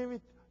you believe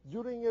it?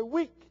 During a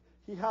week,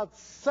 he had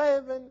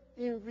 7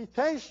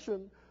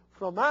 invitations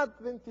from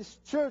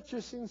Adventist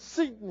churches in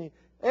Sydney.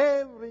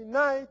 Every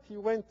night he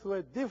went to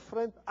a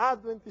different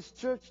Adventist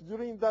church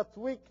during that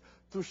week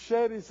to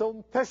share his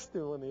own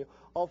testimony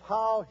of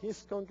how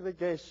his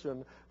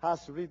congregation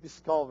has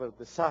rediscovered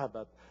the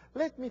Sabbath.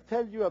 Let me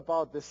tell you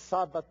about the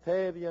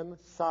Sabbatarian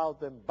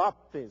Southern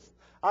Baptists.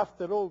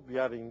 After all, we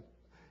are in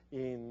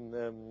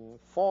in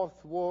Fort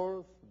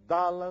Worth,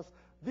 Dallas.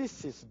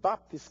 This is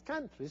Baptist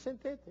country,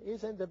 isn't it?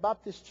 Isn't the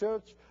Baptist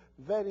church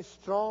very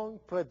strong,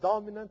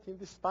 predominant in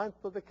this part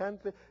of the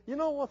country? You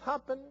know what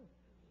happened?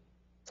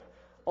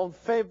 On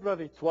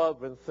February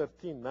 12 and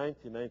 13,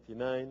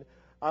 1999,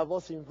 I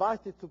was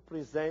invited to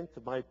present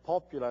my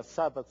popular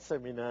Sabbath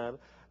seminar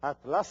at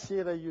La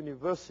Sierra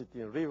University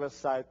in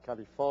Riverside,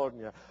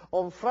 California.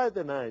 On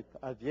Friday night,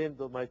 at the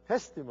end of my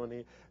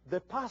testimony,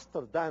 the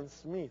pastor Dan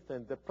Smith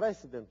and the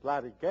president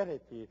Larry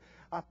Garrity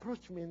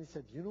approached me and he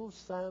said, you know,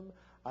 Sam,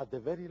 at the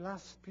very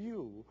last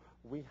pew,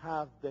 we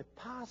have the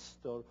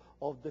pastor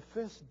of the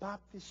First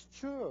Baptist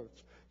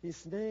Church.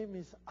 His name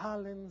is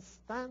Alan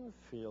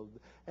Stanfield,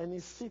 and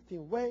he's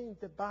sitting way in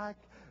the back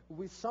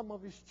with some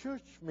of his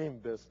church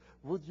members.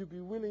 Would you be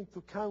willing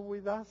to come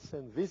with us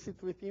and visit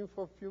with him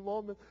for a few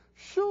moments?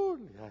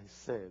 Surely, I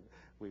said.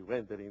 We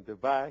went there in the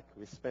back.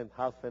 We spent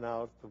half an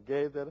hour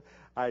together.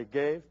 I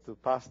gave to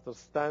Pastor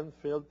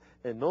Stanfield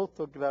an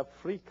autographed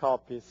free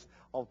copies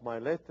of my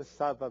latest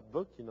Sabbath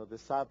book, you know, the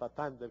Sabbath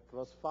under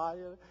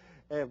Crossfire.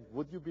 And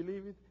would you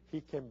believe it?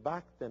 He came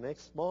back the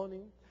next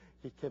morning.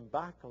 He came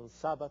back on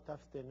Sabbath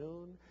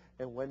afternoon.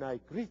 And when I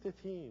greeted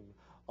him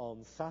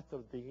on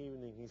Saturday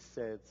evening, he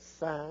said,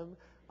 Sam,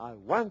 I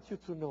want you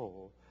to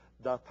know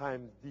that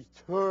I'm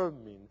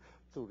determined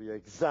to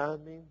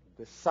re-examine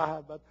the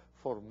Sabbath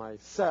for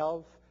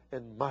myself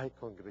and my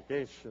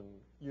congregation.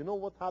 You know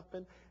what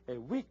happened? A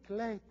week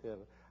later,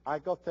 I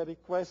got a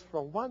request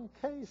from one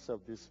case of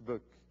this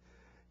book.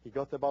 He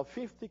got about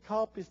 50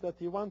 copies that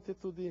he wanted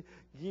to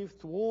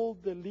give to all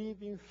the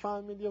leading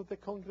family of the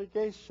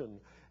congregation.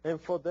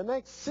 And for the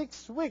next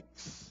 6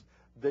 weeks,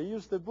 they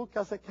used the book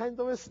as a kind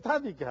of a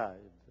study guide.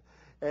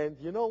 And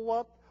you know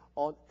what?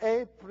 On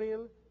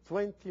April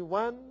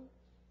 21,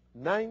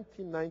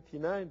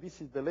 1999, this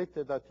is the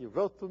letter that he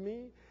wrote to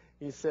me.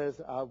 He says,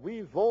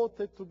 we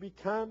voted to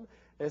become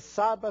a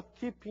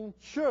Sabbath-keeping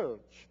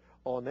church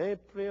on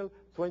April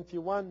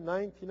 21,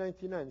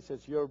 1999. He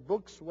says, your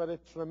books were a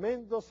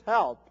tremendous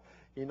help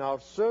in our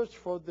search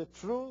for the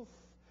truth,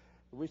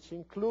 which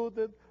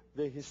included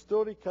the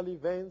historical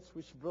events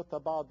which brought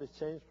about the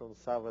change from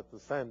Sabbath to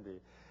Sunday.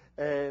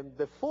 And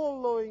the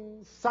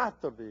following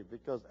Saturday,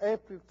 because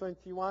April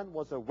 21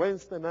 was a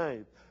Wednesday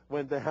night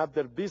when they had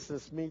their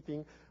business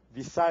meeting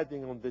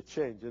deciding on the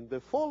change. And the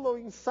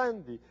following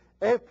Sunday,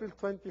 April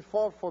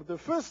 24, for the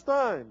first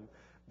time,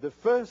 the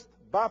First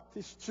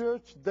Baptist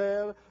Church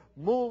there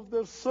moved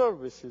their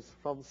services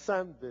from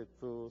Sunday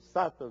to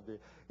Saturday.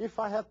 If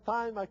I had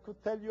time, I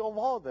could tell you of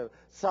other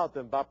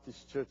Southern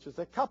Baptist churches,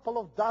 a couple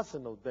of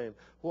dozen of them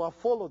who have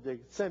followed the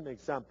same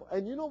example.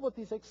 And you know what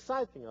is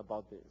exciting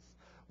about this?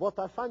 What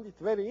I find it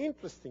very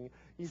interesting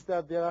is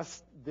that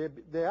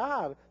there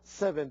are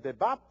Seventh-day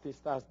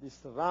Baptists, as this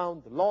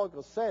round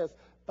logo says,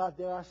 but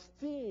they are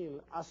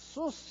still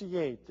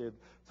associated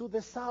to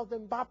the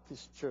Southern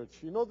Baptist Church.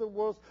 In other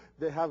words,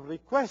 they have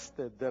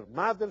requested their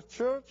mother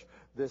church,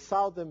 the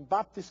Southern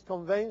Baptist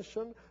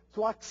Convention,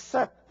 to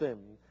accept them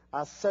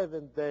as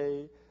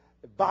Seventh-day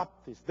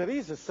Baptists. There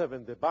is a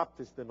Seventh-day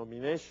Baptist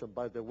denomination,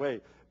 by the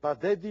way,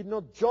 but they did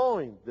not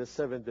join the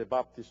Seventh-day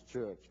Baptist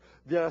Church.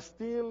 They are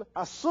still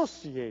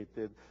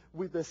associated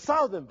with the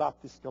Southern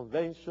Baptist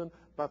Convention,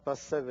 but as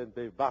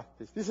Seventh-day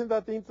Baptists. Isn't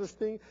that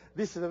interesting?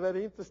 This is a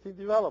very interesting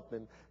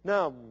development.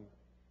 Now,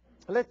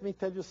 let me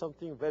tell you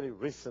something very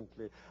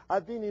recently.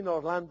 I've been in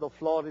Orlando,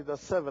 Florida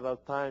several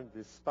times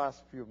these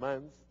past few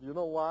months. You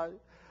know why?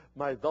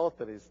 My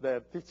daughter is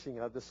there teaching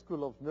at the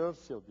School of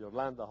Nursing of the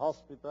Orlando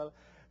Hospital.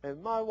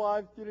 And my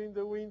wife, during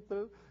the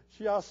winter,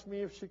 she asked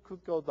me if she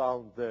could go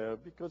down there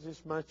because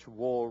it's much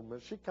warmer.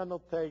 She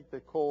cannot take the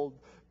cold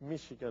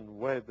Michigan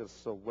weather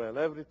so well.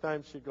 Every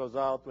time she goes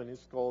out when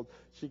it's cold,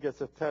 she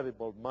gets a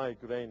terrible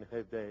migraine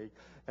headache.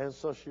 And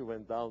so she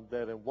went down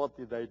there, and what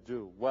did I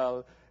do?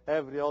 Well,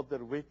 every other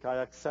week I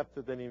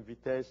accepted an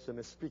invitation,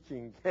 a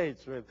speaking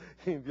engagement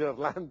in the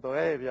Orlando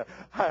area.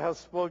 I have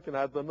spoken,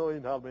 I don't know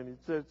in how many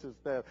churches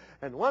there.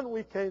 And one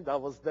weekend I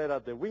was there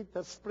at the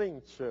Winter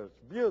Spring Church,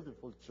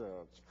 beautiful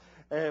church.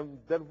 And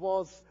there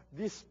was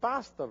this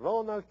pastor,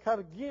 Ronald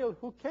Cargill,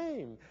 who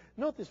came.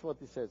 Notice what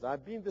he says.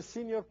 I've been the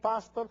senior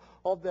pastor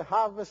of the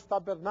Harvest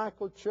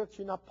Tabernacle Church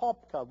in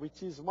Apopka,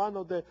 which is one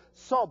of the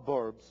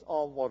suburbs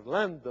of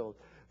Orlando,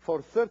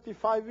 for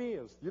 35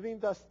 years. During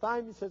that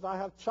time, he says, I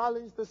have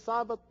challenged the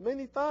Sabbath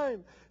many times.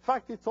 In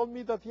fact, he told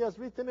me that he has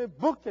written a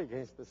book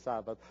against the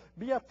Sabbath.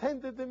 We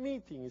attended the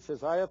meeting. He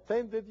says, I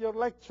attended your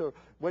lecture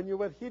when you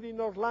were here in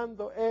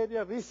Orlando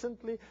area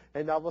recently,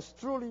 and I was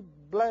truly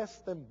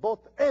blessed and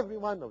bought every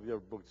one of your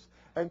books.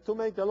 And to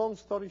make a long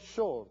story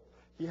short,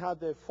 he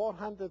had a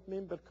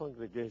 400-member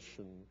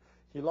congregation.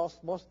 He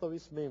lost most of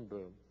his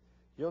members.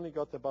 He only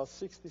got about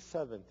 60,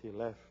 70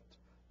 left.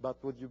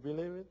 But would you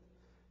believe it?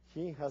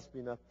 he has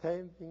been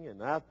attending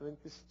an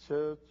Adventist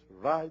church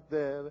right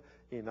there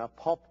in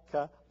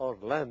Apopka,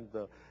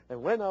 Orlando.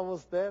 And when I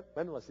was there,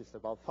 when was this,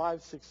 about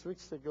 5-6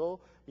 weeks ago,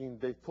 in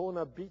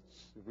Daytona Beach,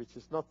 which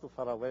is not too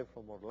far away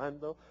from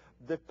Orlando,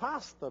 the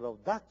pastor of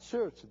that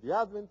church, the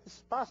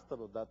Adventist pastor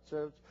of that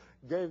church,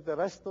 gave the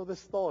rest of the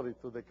story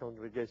to the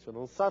congregation.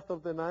 On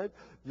Saturday night,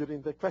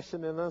 during the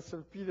question and answer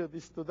period,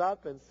 he stood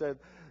up and said,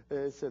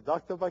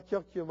 Dr.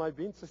 Bacchiocchi, you might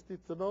be interested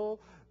to know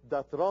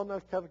that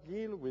Ronald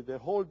Cargill, with a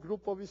whole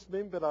group of his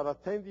members, are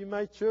attending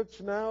my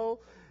church now,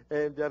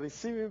 and they are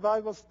receiving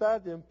Bible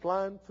study and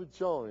plan to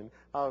join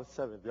our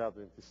Seventh-day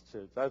Adventist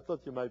church. I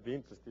thought you might be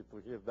interested to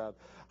hear that.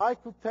 I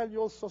could tell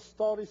you also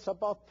stories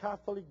about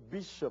Catholic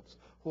bishops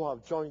who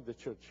have joined the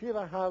church. Here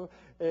I have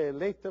a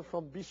letter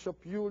from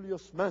Bishop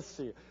Julius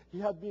Massey. He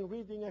had been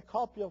reading a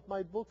copy of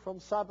my book From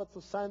Sabbath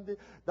to Sunday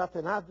that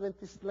an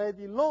Adventist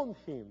lady loaned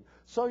him.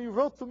 So he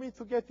wrote to me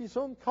to get his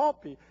own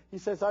copy. He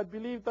says, I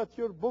believe that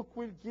your book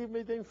will give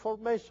me the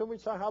information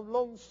which I have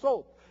long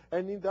sought.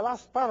 And in the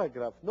last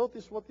paragraph,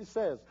 notice what he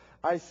says.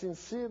 I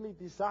sincerely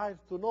desire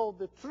to know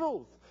the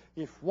truth.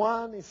 If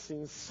one is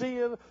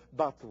sincere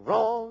but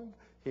wrong,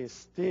 he's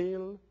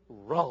still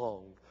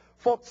wrong.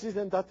 Folks,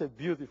 isn't that a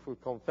beautiful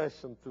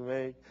confession to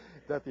make?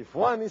 That if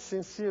one is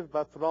sincere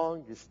but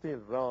wrong, he's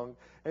still wrong.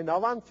 And I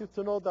want you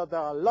to know that there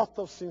are a lot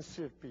of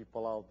sincere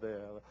people out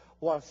there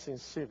who are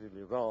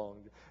sincerely wrong.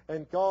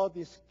 And God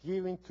is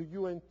giving to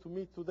you and to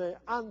me today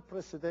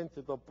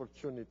unprecedented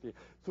opportunity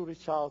to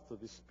reach out to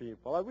these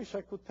people. I wish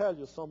I could tell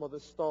you some of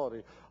the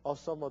story of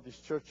some of these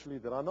church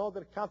leaders.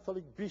 Another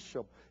Catholic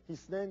bishop,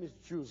 his name is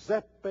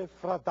Giuseppe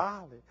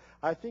Fradale.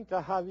 I think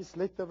I have his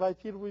letter right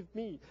here with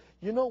me.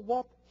 You know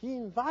what? He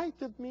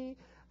invited me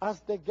as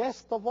the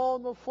guest of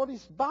honor for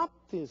his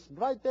baptism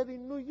right there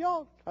in New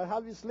York. I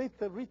have his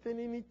letter written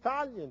in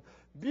Italian.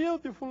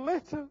 Beautiful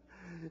letter.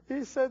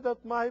 He said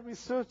that my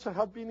research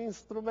had been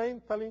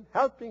instrumental in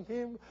helping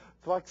him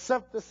to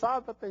accept the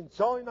Sabbath and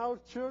join our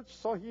church,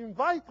 so he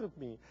invited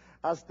me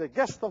as the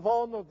guest of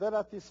honor there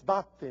at his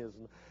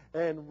baptism.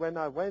 And when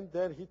I went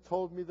there, he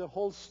told me the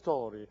whole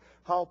story,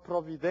 how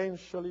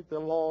providentially the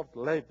Lord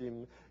led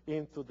him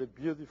into the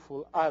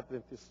beautiful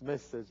Adventist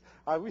message.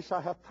 I wish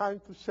I had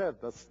time to share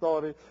that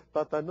story,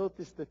 but I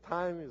noticed the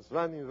time is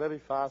running very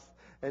fast,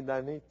 and I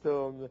need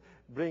to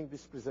bring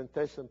this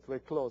presentation to a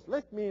close.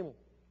 Let me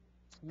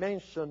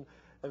mention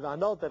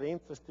another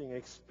interesting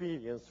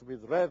experience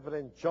with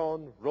Reverend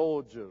John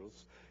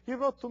Rogers. He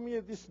wrote to me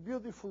this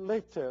beautiful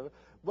letter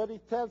where he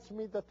tells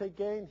me that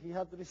again he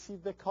had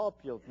received a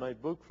copy of my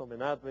book from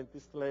an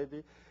Adventist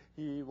lady.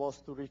 He was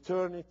to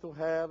return it to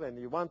her, and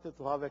he wanted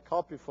to have a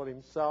copy for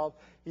himself.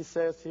 He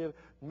says here,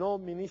 no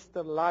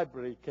minister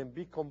library can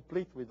be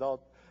complete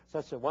without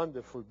such a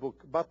wonderful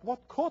book. But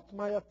what caught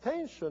my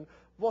attention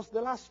was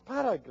the last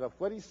paragraph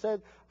where he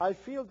said, I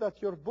feel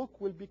that your book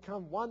will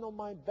become one of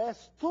my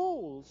best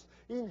tools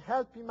in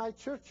helping my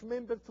church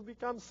member to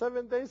become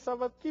seven-day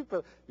Sabbath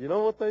keeper. You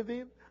know what I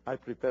did? I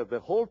prepared the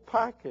whole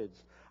package.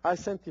 I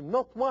sent him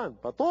not one,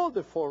 but all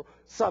the 4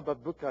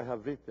 Sabbath books I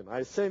have written.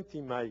 I sent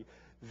him my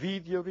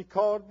video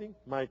recording,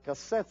 my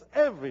cassettes,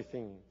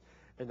 everything.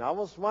 And I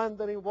was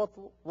wondering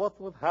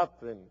what would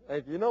happen.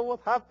 And you know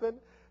what happened?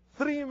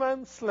 3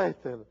 months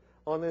later,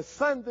 on a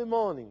Sunday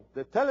morning,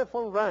 the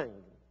telephone rang.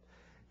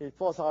 It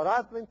was our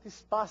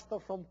Adventist pastor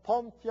from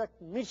Pontiac,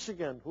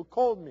 Michigan, who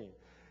called me.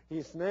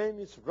 His name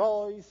is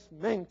Royce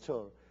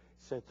Mentor.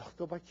 He said,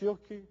 Dr.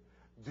 Bacchiocchi,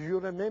 do you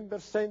remember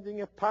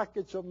sending a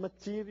package of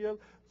material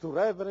to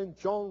Reverend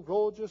John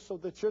Rogers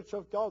of the Church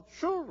of God?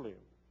 Surely.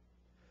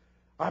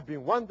 I've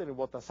been wondering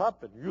what has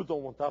happened. You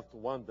don't have to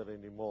wonder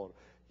anymore.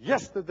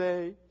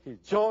 Yesterday, he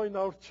joined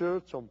our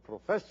church on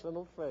profession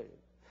of faith.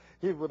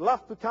 He would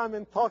love to come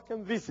and talk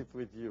and visit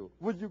with you.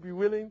 Would you be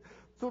willing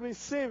to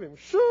receive him?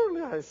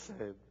 Surely, I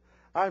said.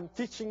 I'm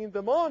teaching in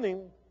the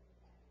morning,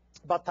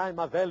 but I'm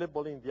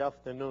available in the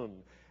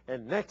afternoon.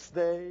 And next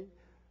day,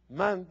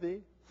 Monday,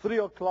 3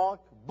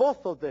 o'clock,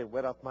 both of them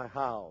were at my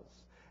house.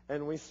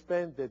 And we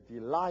spent a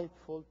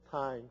delightful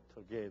time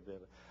together.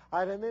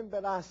 I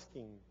remember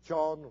asking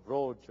John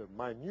Roger,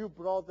 my new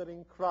brother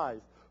in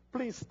Christ,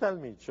 please tell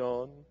me,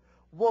 John,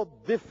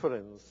 what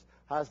difference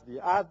has the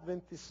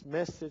Adventist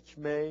message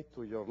made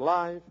to your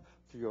life,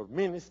 to your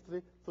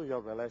ministry, to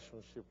your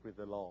relationship with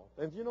the Lord?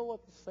 And you know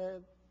what he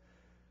said?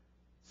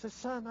 He said,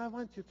 son, I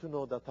want you to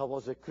know that I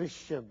was a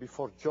Christian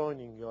before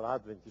joining your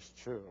Adventist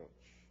church.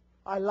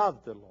 I love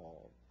the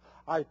Lord.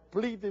 I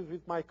pleaded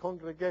with my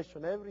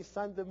congregation every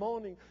Sunday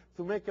morning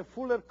to make a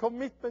fuller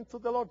commitment to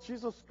the Lord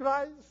Jesus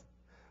Christ.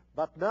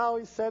 But now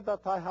he said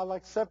that I have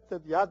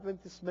accepted the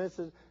Adventist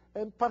message,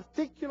 and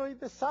particularly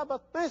the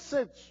Sabbath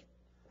message.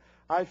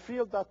 I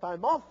feel that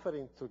I'm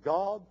offering to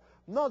God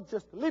not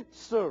just lip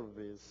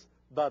service,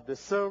 but the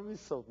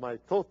service of my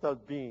total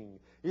being.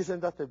 Isn't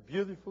that a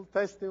beautiful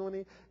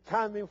testimony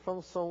coming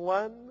from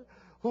someone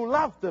who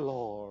loved the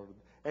Lord?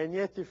 And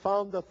yet he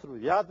found that through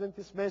the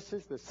Adventist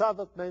message, the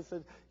Sabbath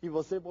message, he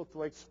was able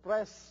to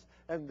express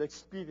and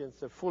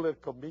experience a fuller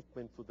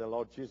commitment to the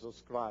Lord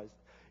Jesus Christ.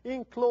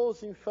 In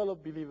closing, fellow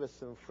believers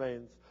and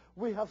friends,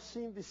 We have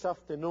seen this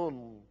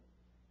afternoon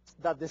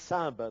that the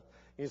Sabbath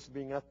is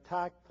being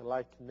attacked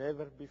like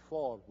never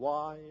before.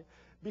 Why?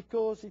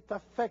 Because it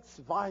affects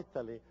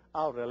vitally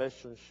our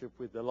relationship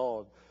with the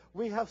Lord.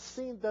 We have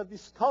seen that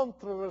this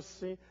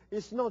controversy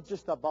is not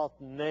just about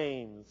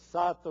names,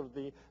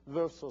 Saturday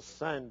versus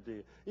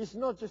Sunday. It's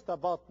not just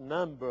about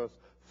numbers,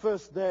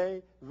 first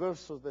day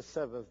versus the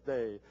seventh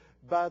day.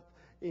 But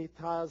it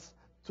has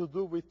to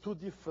do with two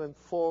different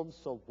forms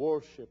of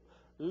worship.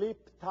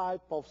 Lip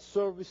type of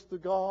service to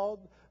God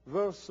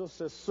versus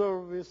a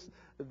service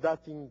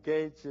that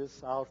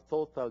engages our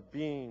total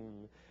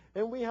being.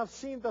 And we have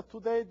seen that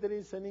today there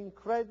is an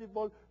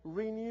incredible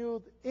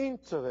renewed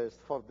interest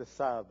for the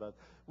Sabbath,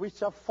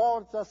 which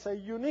affords us a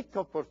unique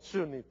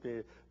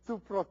opportunity to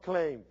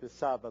proclaim the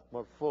Sabbath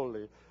more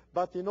fully.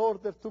 But in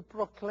order to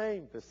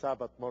proclaim the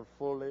Sabbath more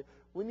fully,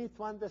 we need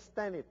to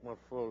understand it more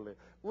fully.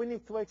 We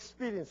need to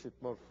experience it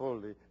more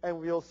fully. And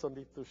we also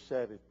need to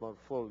share it more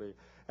fully.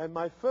 And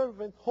my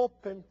fervent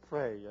hope and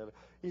prayer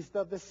is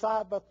that the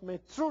Sabbath may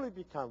truly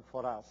become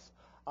for us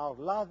our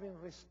loving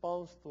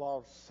response to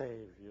our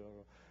Savior.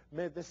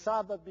 May the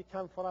Sabbath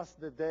become for us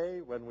the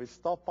day when we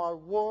stop our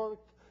work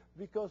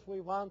because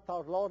we want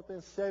our Lord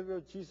and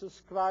Savior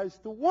Jesus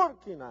Christ to work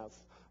in us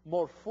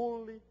more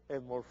fully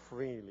and more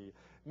freely.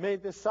 May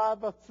the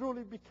Sabbath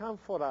truly become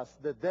for us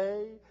the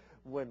day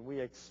when we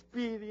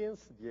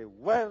experience the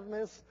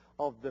awareness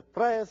of the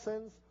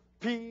presence,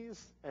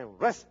 peace, and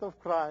rest of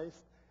Christ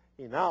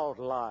in our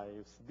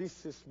lives.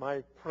 This is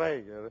my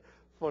prayer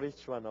for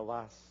each one of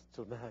us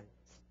tonight.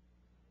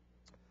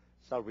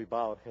 Shall we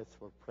bow our heads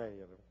for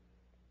prayer?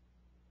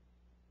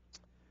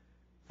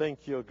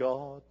 Thank you,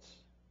 God,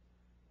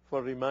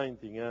 for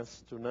reminding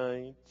us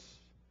tonight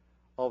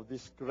of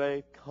this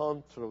great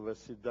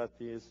controversy that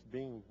is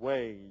being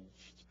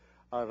waged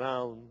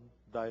around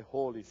thy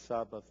holy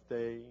Sabbath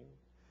day.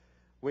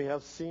 We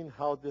have seen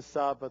how the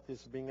Sabbath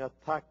is being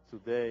attacked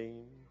today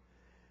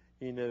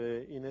in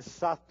a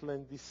subtle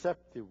and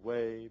deceptive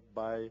way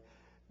by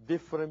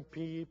different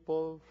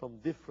people from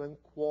different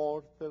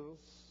quarters.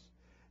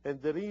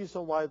 And the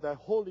reason why the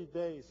holy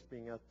day is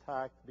being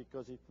attacked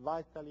because it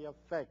vitally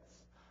affects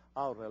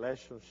our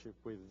relationship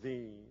with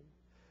thee.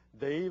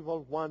 The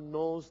evil one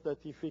knows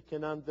that if he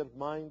can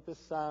undermine the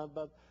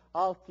Sabbath,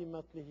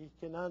 ultimately he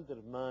can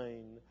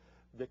undermine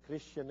the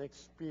Christian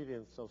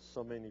experience of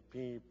so many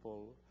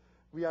people.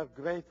 We are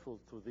grateful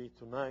to thee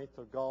tonight,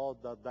 O God,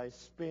 that thy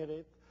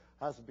Spirit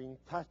has been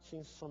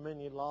touching so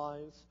many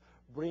lives,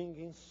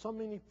 bringing so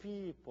many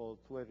people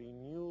to a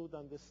renewed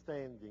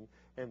understanding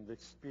and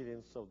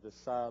experience of the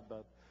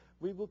Sabbath.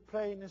 We will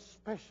pray in a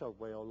special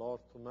way, O Lord,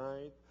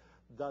 tonight,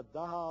 that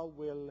thou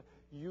will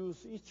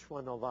use each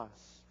one of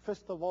us,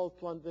 first of all,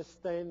 to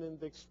understand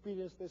and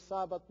experience the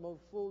Sabbath more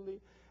fully,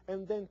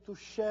 and then to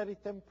share it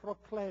and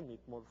proclaim it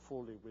more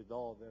fully with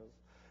others.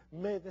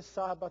 May the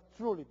Sabbath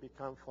truly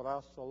become for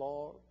us, O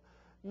Lord,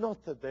 not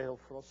a day of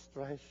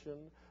frustration,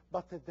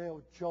 but a day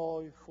of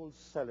joyful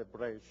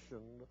celebration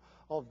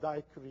of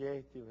thy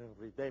creative and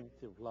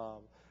redemptive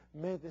love.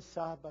 May the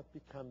Sabbath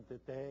become the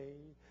day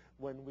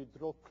when we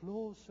draw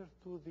closer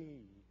to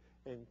thee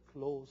and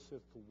closer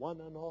to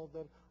one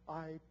another,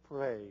 I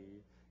pray,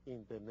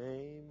 in the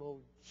name of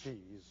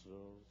Jesus.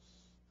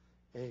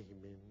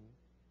 Amen.